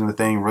challenging the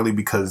thing really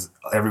because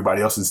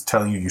everybody else is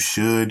telling you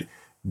should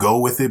go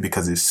with it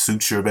because it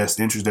suits your best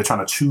interest. They're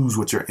trying to choose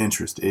what your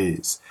interest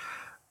is.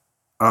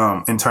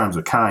 In terms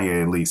of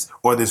Kanye, at least,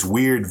 or this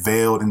weird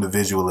veiled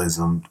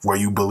individualism where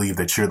you believe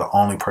that you're the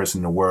only person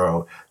in the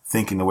world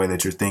thinking the way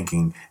that you're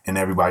thinking and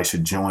everybody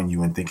should join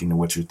you in thinking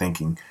what you're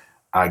thinking,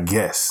 I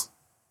guess.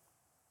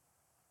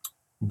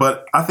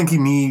 But I think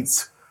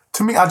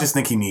I just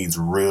think he needs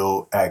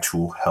real,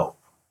 actual help.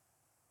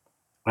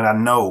 And I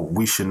know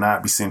we should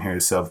not be sitting here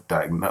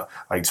self-diagnose,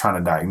 like trying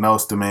to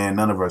diagnose the man.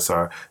 None of us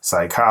are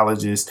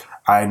psychologists.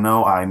 I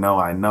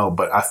know.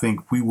 But I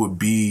think we would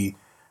be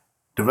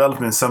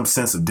developing some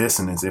sense of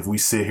dissonance if we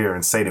sit here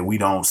and say that we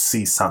don't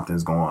see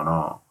something's going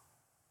on.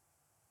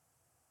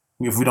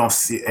 If we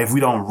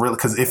don't really,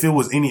 because if it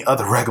was any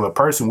other regular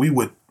person, we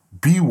would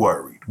be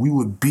worried. We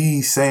would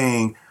be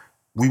saying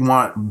we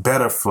want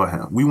better for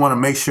him. We want to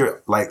make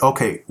sure, like,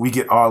 okay, we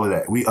get all of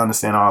that. We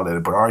understand all of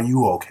that, but are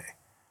you okay?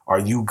 Are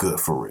you good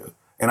for real?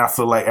 And I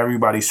feel like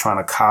everybody's trying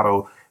to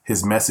coddle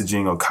his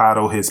messaging or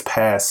coddle his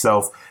past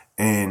self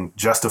and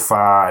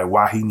justify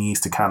why he needs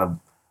to kind of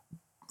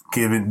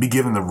be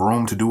given the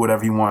room to do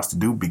whatever he wants to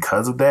do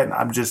because of that. And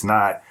I'm just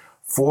not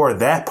for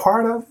that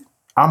part of it.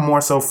 I'm more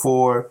so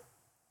for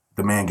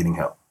the man getting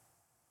help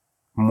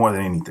more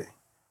than anything.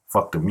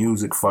 Fuck the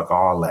music, fuck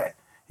all that.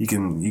 He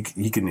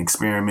can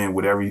experiment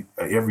with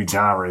every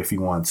genre if he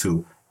wants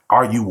to.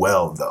 Are you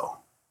well though?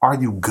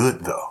 Are you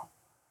good though?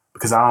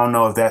 Because I don't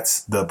know if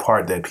that's the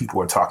part that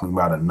people are talking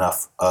about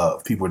enough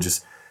of. People are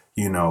just,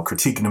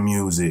 critiquing the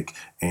music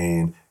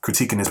and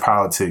critiquing his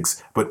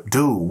politics. But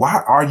dude,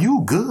 why are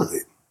you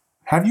good?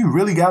 Have you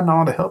really gotten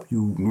all the help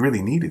you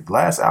really needed?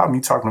 Last album,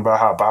 you talking about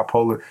how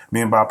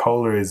being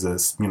bipolar is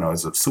is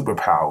a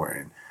superpower.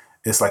 And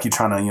it's like you're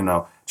trying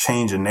to,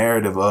 change a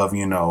narrative of,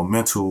 your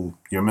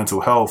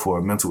mental health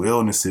or mental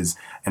illnesses.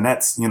 And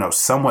that's,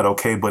 somewhat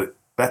okay, but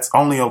that's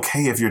only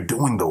okay if you're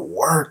doing the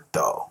work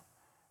though.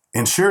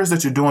 Ensures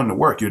that you're doing the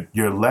work.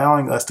 You're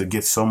allowing us to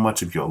get so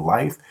much of your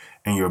life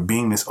and you're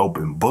being this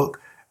open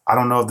book. I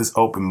don't know if this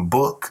open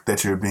book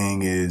that you're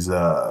being is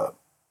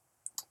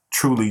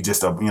truly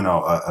just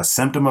a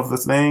symptom of the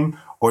thing,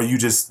 or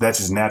that's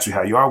just naturally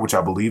how you are, which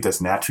I believe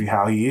that's naturally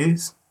how he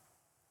is.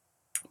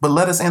 But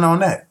let us in on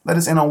that. Let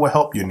us in on what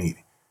help you're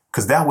needing,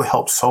 because that would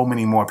help so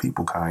many more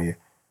people, Kanye.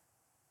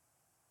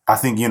 I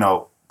think,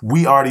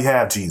 we already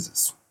have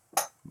Jesus.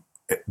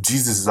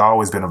 Jesus has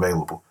always been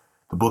available.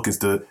 The book is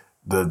I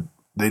don't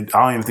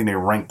even think they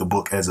rank the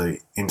book as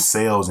in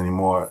sales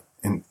anymore.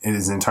 It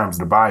is in terms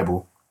of the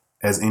Bible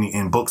as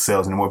in book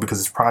sales anymore,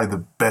 because it's probably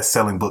the best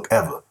selling book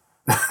ever.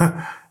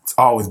 It's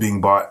always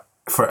being bought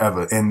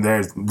forever. And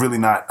there's really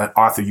not an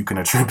author you can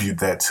attribute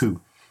that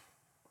to,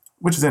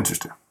 which is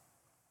interesting.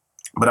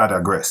 But I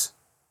digress.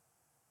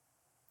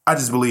 I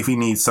just believe he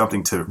needs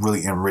something to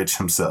really enrich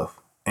himself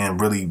and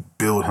really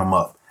build him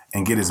up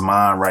and get his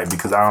mind right,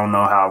 because I don't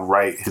know how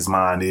right his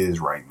mind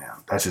is right now.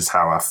 That's just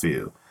how I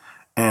feel.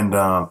 And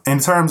in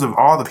terms of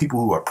all the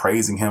people who are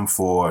praising him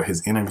for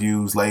his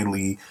interviews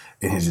lately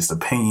and his just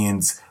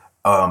opinions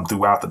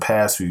throughout the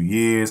past few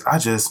years, I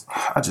just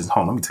hold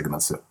on, let me take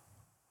another sip.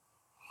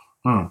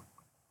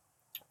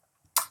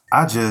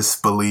 I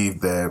just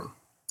believe that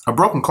a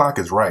broken clock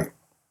is right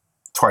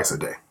twice a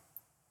day.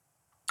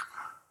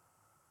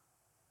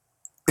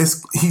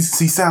 He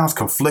sounds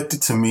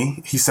conflicted to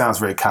me. He sounds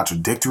very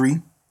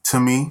contradictory to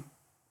me.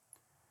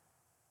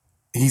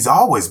 He's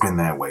always been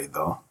that way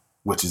though,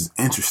 which is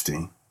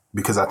interesting,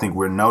 because I think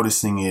we're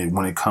noticing it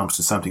when it comes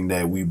to something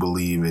that we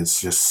believe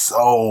is just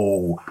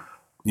so,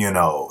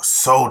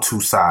 so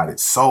two-sided,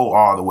 so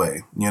all the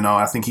way.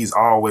 I think he's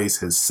always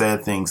has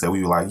said things that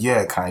we were like,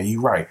 yeah, Kanye,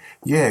 you right.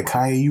 Yeah,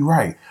 Kanye, you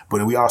right.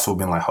 But we also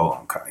been like, hold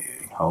on,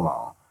 Kanye, hold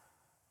on.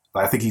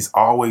 I think he's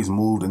always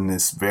moved in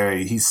this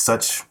he's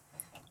such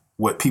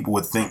what people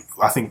would think.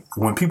 I think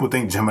when people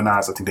think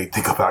Geminis, I think they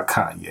think about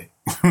Kanye.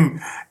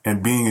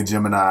 And being a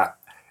Gemini,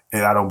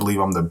 and I don't believe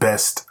I'm the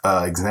best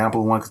example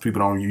of one, because people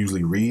don't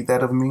usually read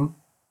that of me.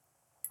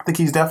 I think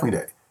he's definitely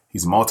that.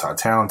 He's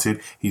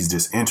multi-talented. He's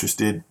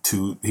disinterested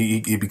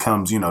he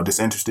becomes,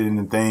 disinterested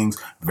in things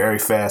very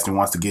fast and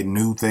wants to get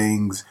new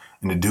things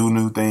and to do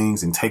new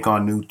things and take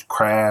on new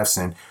crafts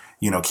and,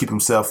 keep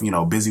himself,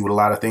 busy with a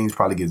lot of things.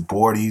 Probably gets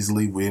bored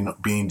easily with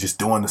being just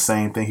doing the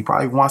same thing. He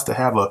probably wants to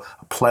have a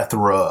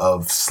plethora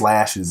of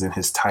slashes in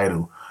his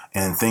title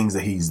and things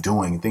that he's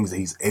doing and things that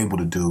he's able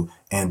to do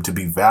and to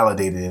be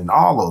validated in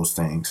all those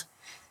things.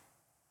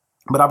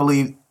 But I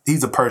believe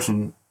he's a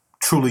person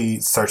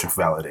truly searching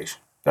for validation.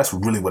 That's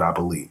really what I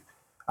believe.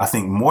 I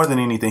think more than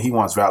anything, he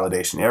wants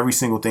validation. Every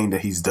single thing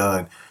that he's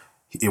done,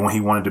 when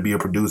he wanted to be a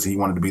producer, he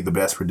wanted to be the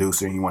best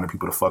producer. He wanted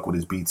people to fuck with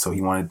his beats, so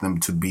he wanted them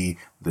to be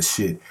the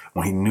shit.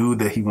 When he knew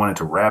that he wanted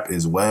to rap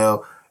as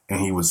well, and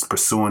he was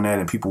pursuing that,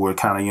 and people were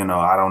kind of,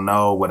 I don't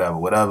know,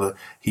 whatever,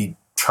 he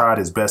tried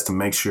his best to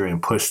make sure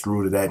and push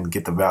through to that and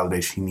get the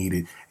validation he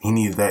needed. He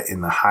needed that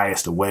in the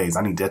highest of ways.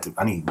 I need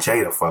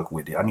Jay to fuck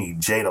with it. I need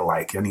Jay to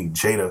like it. I need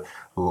Jay to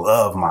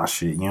love my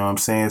shit. You know what I'm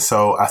saying?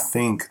 So I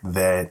think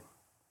that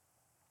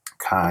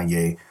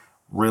Kanye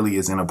really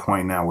is in a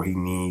point now where he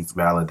needs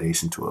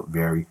validation to a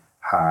very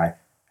high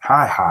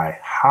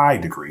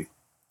degree.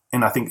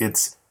 And I think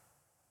it's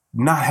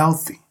not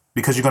healthy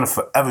because you're going to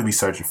forever be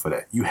searching for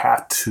that.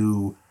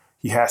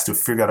 He has to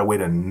figure out a way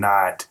to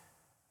not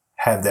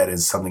have that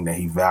as something that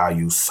he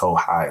values so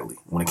highly.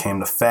 When it came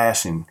to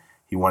fashion,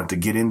 he wanted to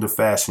get into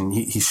fashion.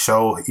 He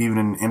showed, even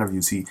in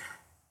interviews,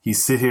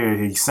 he's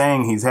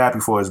saying he's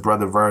happy for his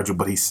brother Virgil,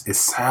 but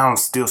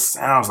still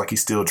sounds like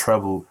he's still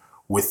troubled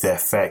with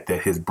that fact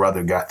that his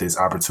brother got this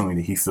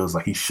opportunity he feels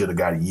like he should have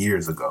got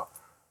years ago.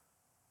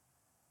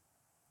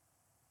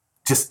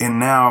 And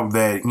now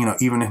that,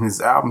 even in his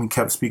album, he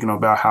kept speaking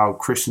about how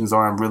Christians they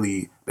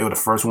were the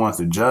first ones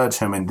to judge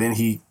him. And then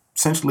he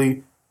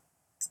essentially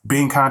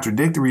being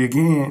contradictory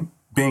again,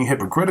 being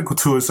hypocritical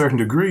to a certain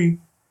degree,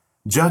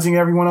 judging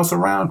everyone else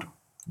around him,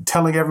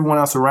 telling everyone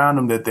else around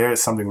him that there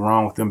is something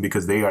wrong with them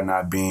because they are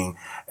not being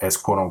as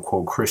quote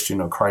unquote Christian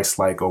or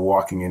Christ-like or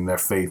walking in their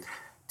faith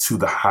to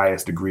the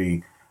highest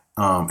degree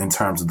in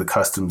terms of the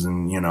customs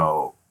and,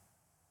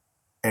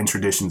 and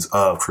traditions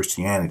of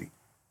Christianity.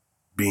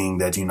 Being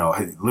that,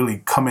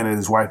 literally coming at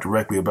his wife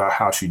directly about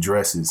how she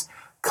dresses,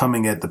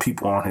 coming at the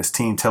people on his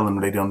team, telling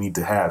them they don't need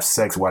to have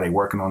sex while they're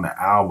working on the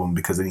album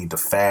because they need to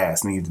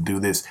fast, they need to do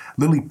this,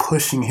 literally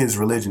pushing his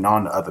religion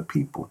on to other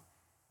people.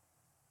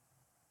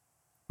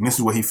 And this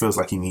is what he feels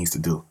like he needs to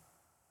do.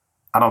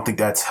 I don't think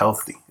that's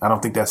healthy. I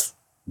don't think that's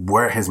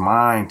where his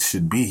mind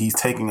should be. He's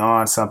taking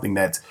on something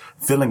that's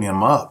filling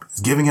him up. It's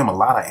giving him a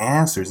lot of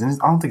answers. And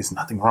I don't think it's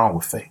nothing wrong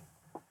with faith.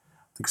 I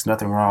think it's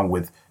nothing wrong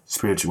with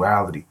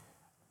spirituality.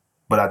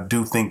 But I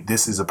do think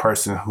this is a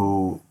person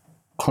who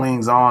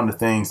clings on to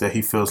things that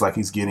he feels like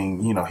he's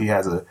getting, he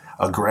has a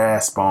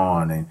grasp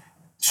on and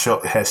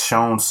has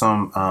shown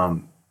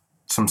some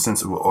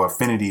sense of or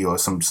affinity or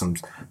some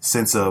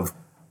sense of,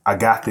 I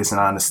got this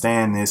and I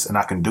understand this and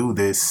I can do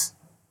this.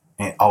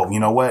 And, oh, you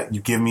know what? You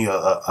give me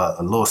a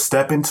little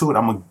step into it,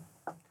 I'm going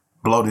to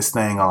blow this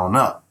thing on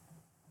up.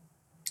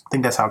 I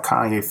think that's how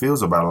Kanye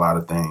feels about a lot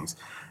of things.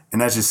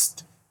 And that's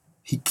just,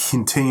 he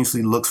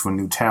continuously looks for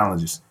new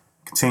challenges.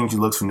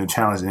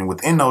 And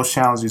within those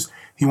challenges,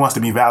 he wants to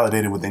be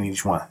validated within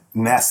each one.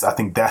 And I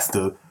think that's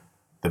the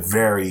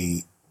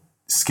very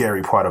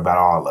scary part about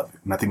all of it.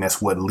 And I think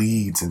that's what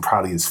leads and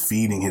probably is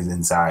feeding his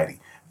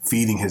anxiety,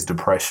 feeding his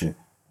depression,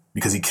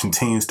 because he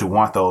continues to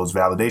want those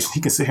validations.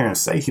 He can sit here and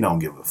say he don't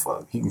give a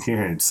fuck. He can sit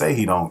here and say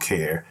he don't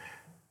care,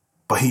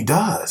 but he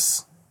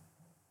does.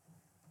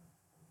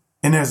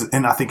 And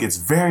I think it's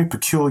very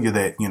peculiar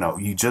that,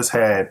 you just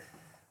had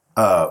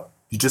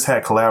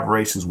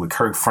collaborations with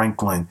Kirk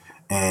Franklin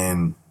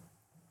and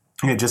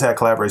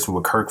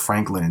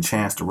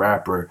Chance the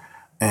Rapper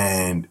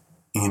and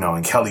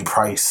Kelly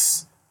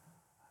Price,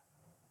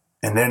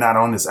 and they're not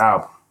on this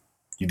album.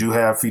 You do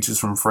have features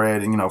from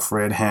Fred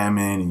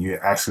Hammond, and you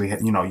actually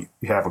you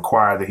have a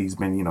choir that he's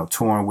been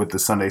touring with, the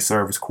Sunday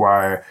Service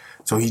Choir.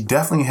 So he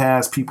definitely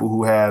has people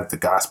who have the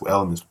gospel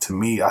elements. To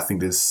me, I think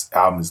this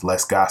album is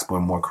less gospel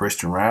and more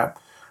Christian rap,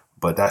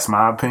 but that's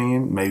my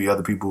opinion. Maybe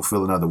other people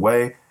feel another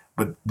way.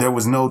 But there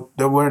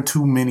weren't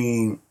too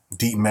many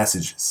deep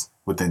messages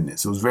within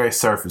this. It was very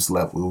surface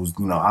level. It was,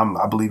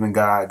 I believe in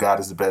God. God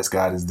is the best.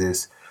 God is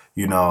this.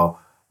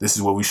 This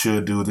is what we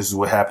should do. This is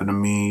what happened to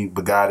me.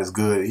 But God is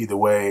good either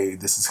way.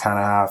 This is kind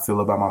of how I feel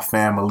about my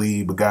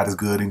family. But God is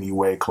good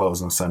anyway.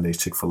 Closed on Sundays,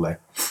 Chick-fil-A.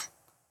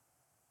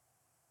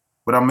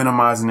 But I'm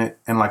minimizing it.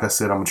 And like I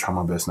said, I'm going to try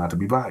my best not to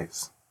be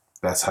biased.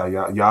 That's how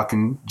y'all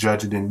can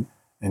judge it and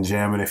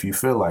jam it if you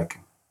feel like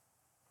it.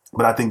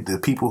 But I think the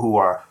people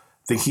who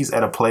think he's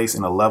at a place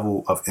and a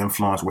level of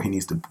influence where he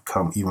needs to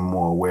become even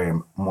more aware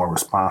and more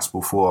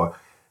responsible for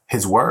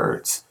his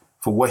words,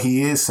 for what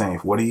he is saying,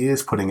 for what he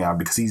is putting out,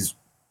 because he's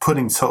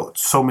putting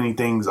so many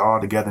things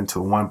all together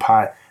into one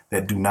pot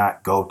that do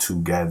not go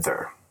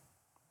together.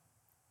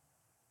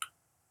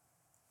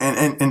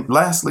 And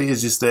lastly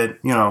is just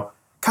that,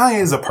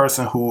 Kanye is a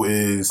person who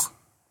is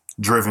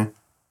driven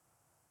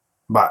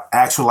by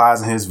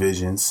actualizing his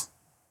visions.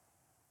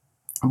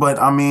 But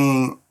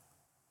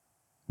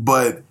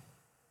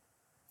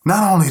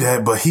not only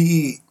that, but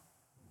he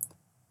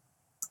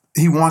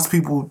wants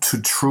people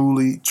to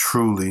truly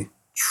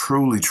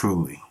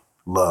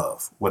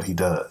love what he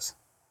does.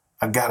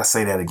 I gotta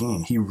say that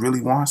again. He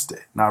really wants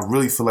that. And I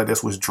really feel like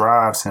that's what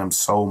drives him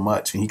so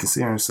much. And he can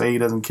sit here and say he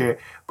doesn't care,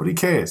 but he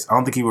cares. I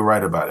don't think he would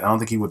write about it. I don't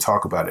think he would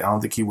talk about it. I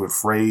don't think he would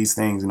phrase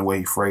things in the way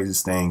he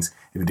phrases things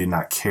if he did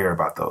not care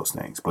about those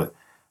things. But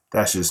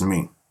that's just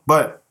me.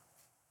 But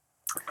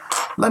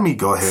let me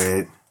go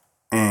ahead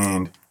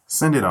and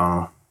send it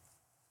on.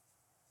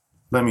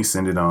 Let me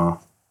send it on.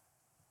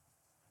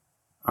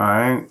 All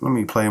right, let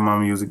me play my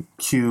music.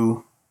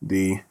 Cue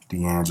the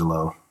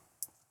D'Angelo.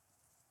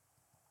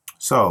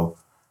 So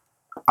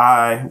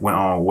I went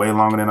on way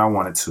longer than I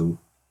wanted to,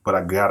 but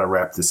I gotta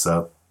wrap this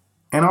up.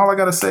 And all I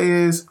gotta say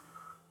is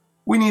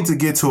we need to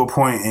get to a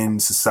point in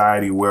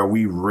society where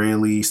we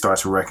really start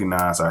to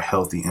recognize our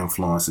healthy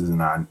influences and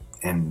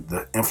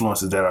the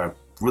influences that are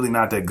really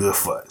not that good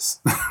for us.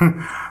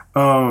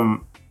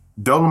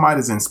 Dolemite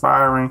is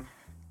inspiring.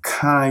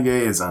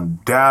 Kanye is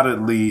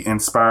undoubtedly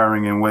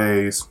inspiring in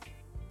ways,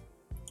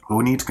 but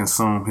we need to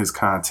consume his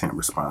content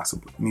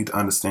responsibly. We need to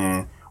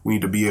understand. We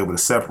need to be able to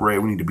separate.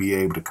 We need to be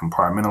able to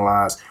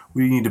compartmentalize.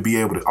 We need to be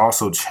able to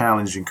also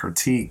challenge and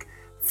critique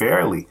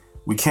fairly.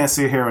 We can't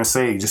sit here and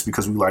say just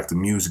because we like the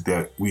music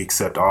that we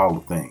accept all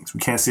the things.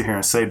 We can't sit here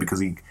and say because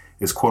he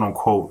is quote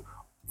unquote,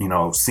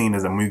 seen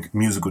as a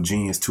musical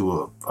genius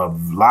to a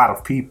lot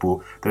of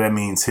people that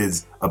means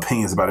his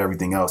opinions about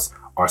everything else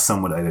are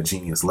somewhat at a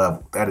genius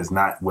level. That is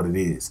not what it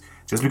is.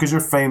 Just because you're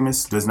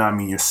famous does not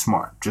mean you're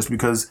smart. Just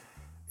because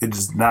it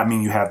does not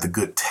mean you have the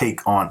good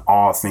take on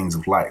all things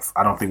of life.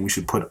 I don't think we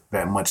should put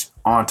that much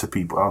onto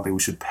people. I don't think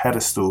we should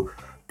pedestal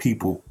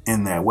people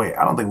in that way.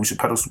 I don't think we should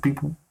pedestal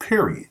people,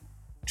 period.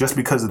 Just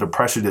because of the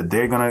pressure that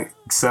they're going to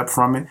accept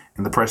from it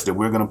and the pressure that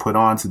we're going to put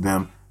on to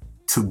them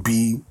to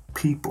be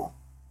people.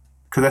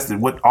 Because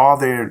that's what all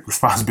their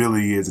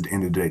responsibility is at the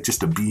end of the day, just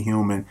to be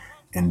human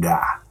and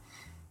die.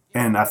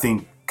 And I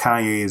think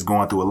Kanye is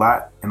going through a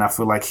lot, and I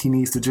feel like he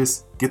needs to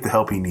just get the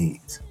help he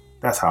needs.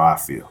 That's how I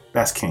feel.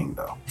 That's king,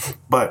 though.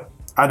 But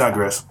I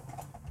digress.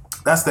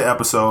 That's the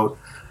episode.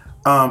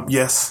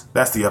 Yes,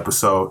 that's the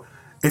episode.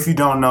 If you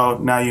don't know,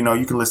 now you know.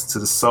 You can listen to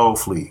the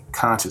Soulfully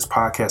Conscious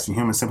Podcast for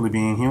Humans Simply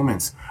Being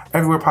Humans.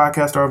 Everywhere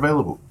podcasts are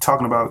available.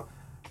 Talking about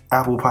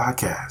Apple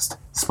Podcast,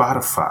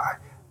 Spotify,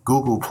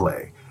 Google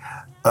Play,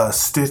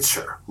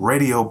 Stitcher,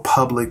 Radio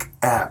Public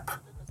app.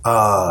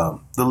 The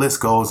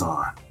list goes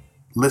on.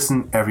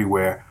 Listen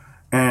everywhere.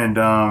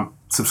 And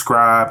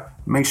subscribe.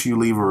 Make sure you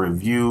leave a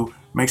review.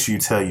 Make sure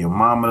you tell your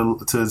mama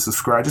to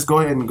subscribe. Just go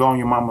ahead and go on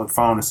your mama's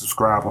phone and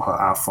subscribe on her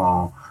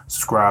iPhone.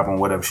 Subscribe on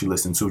whatever she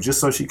listens to, just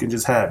so she can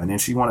just have it. And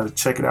if she wanted to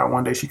check it out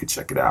one day, she could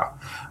check it out.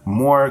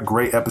 More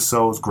great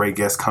episodes, great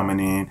guests coming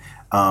in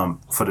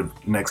for the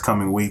next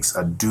coming weeks.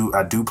 I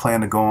do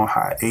plan to go on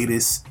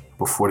hiatus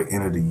before the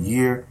end of the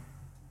year,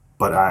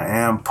 but I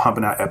am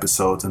pumping out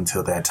episodes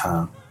until that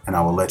time, and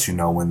I will let you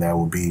know when that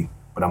will be.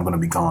 But I'm going to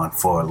be gone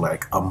for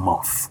like a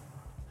month.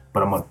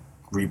 But I'm going to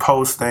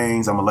repost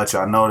things. I'm going to let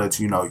y'all know that,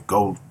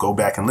 go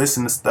back and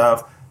listen to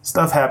stuff.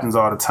 Stuff happens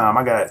all the time.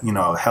 I got,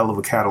 a hell of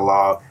a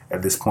catalog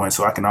at this point,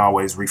 so I can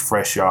always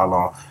refresh y'all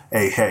on,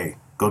 hey,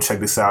 go check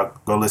this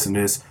out. Go listen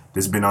to this.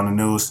 This has been on the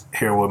news.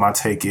 Hear what my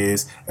take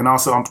is. And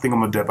also, I'm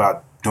thinking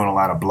about doing a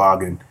lot of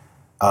blogging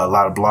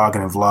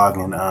and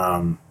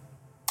vlogging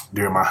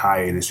during my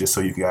hiatus, just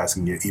so you guys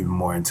can get even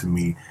more into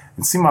me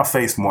and see my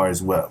face more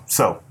as well.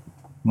 So,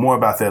 more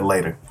about that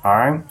later. All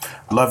right?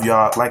 Love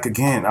y'all. Like,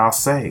 again, I'll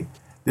say,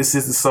 this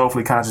is the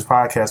Soulfully Conscious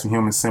Podcast for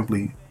Humans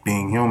Simply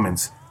Being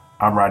Humans.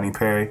 I'm Rodney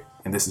Perry,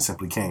 and this is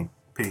Simply King.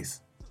 Peace.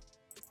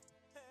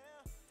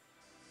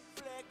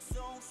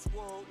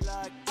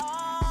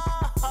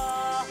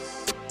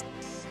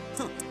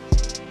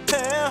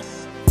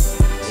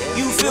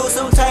 You feel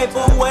some type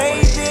of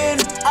way, then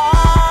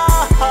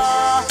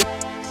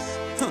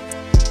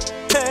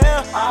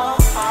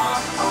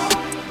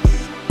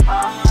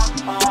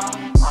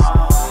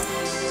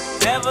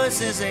ever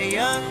since a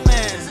young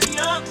man,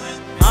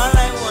 all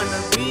I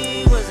wanna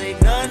be was a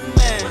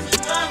gunman.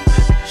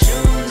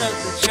 Shooting up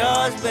the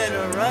charts,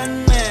 better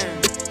run,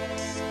 man.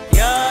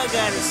 Y'all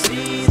gotta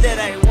see that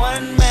I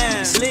won,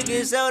 man. Slick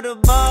as out the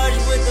barge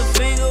with the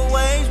finger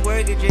waves,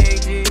 work at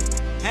JG.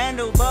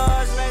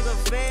 Handlebars like a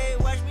fade.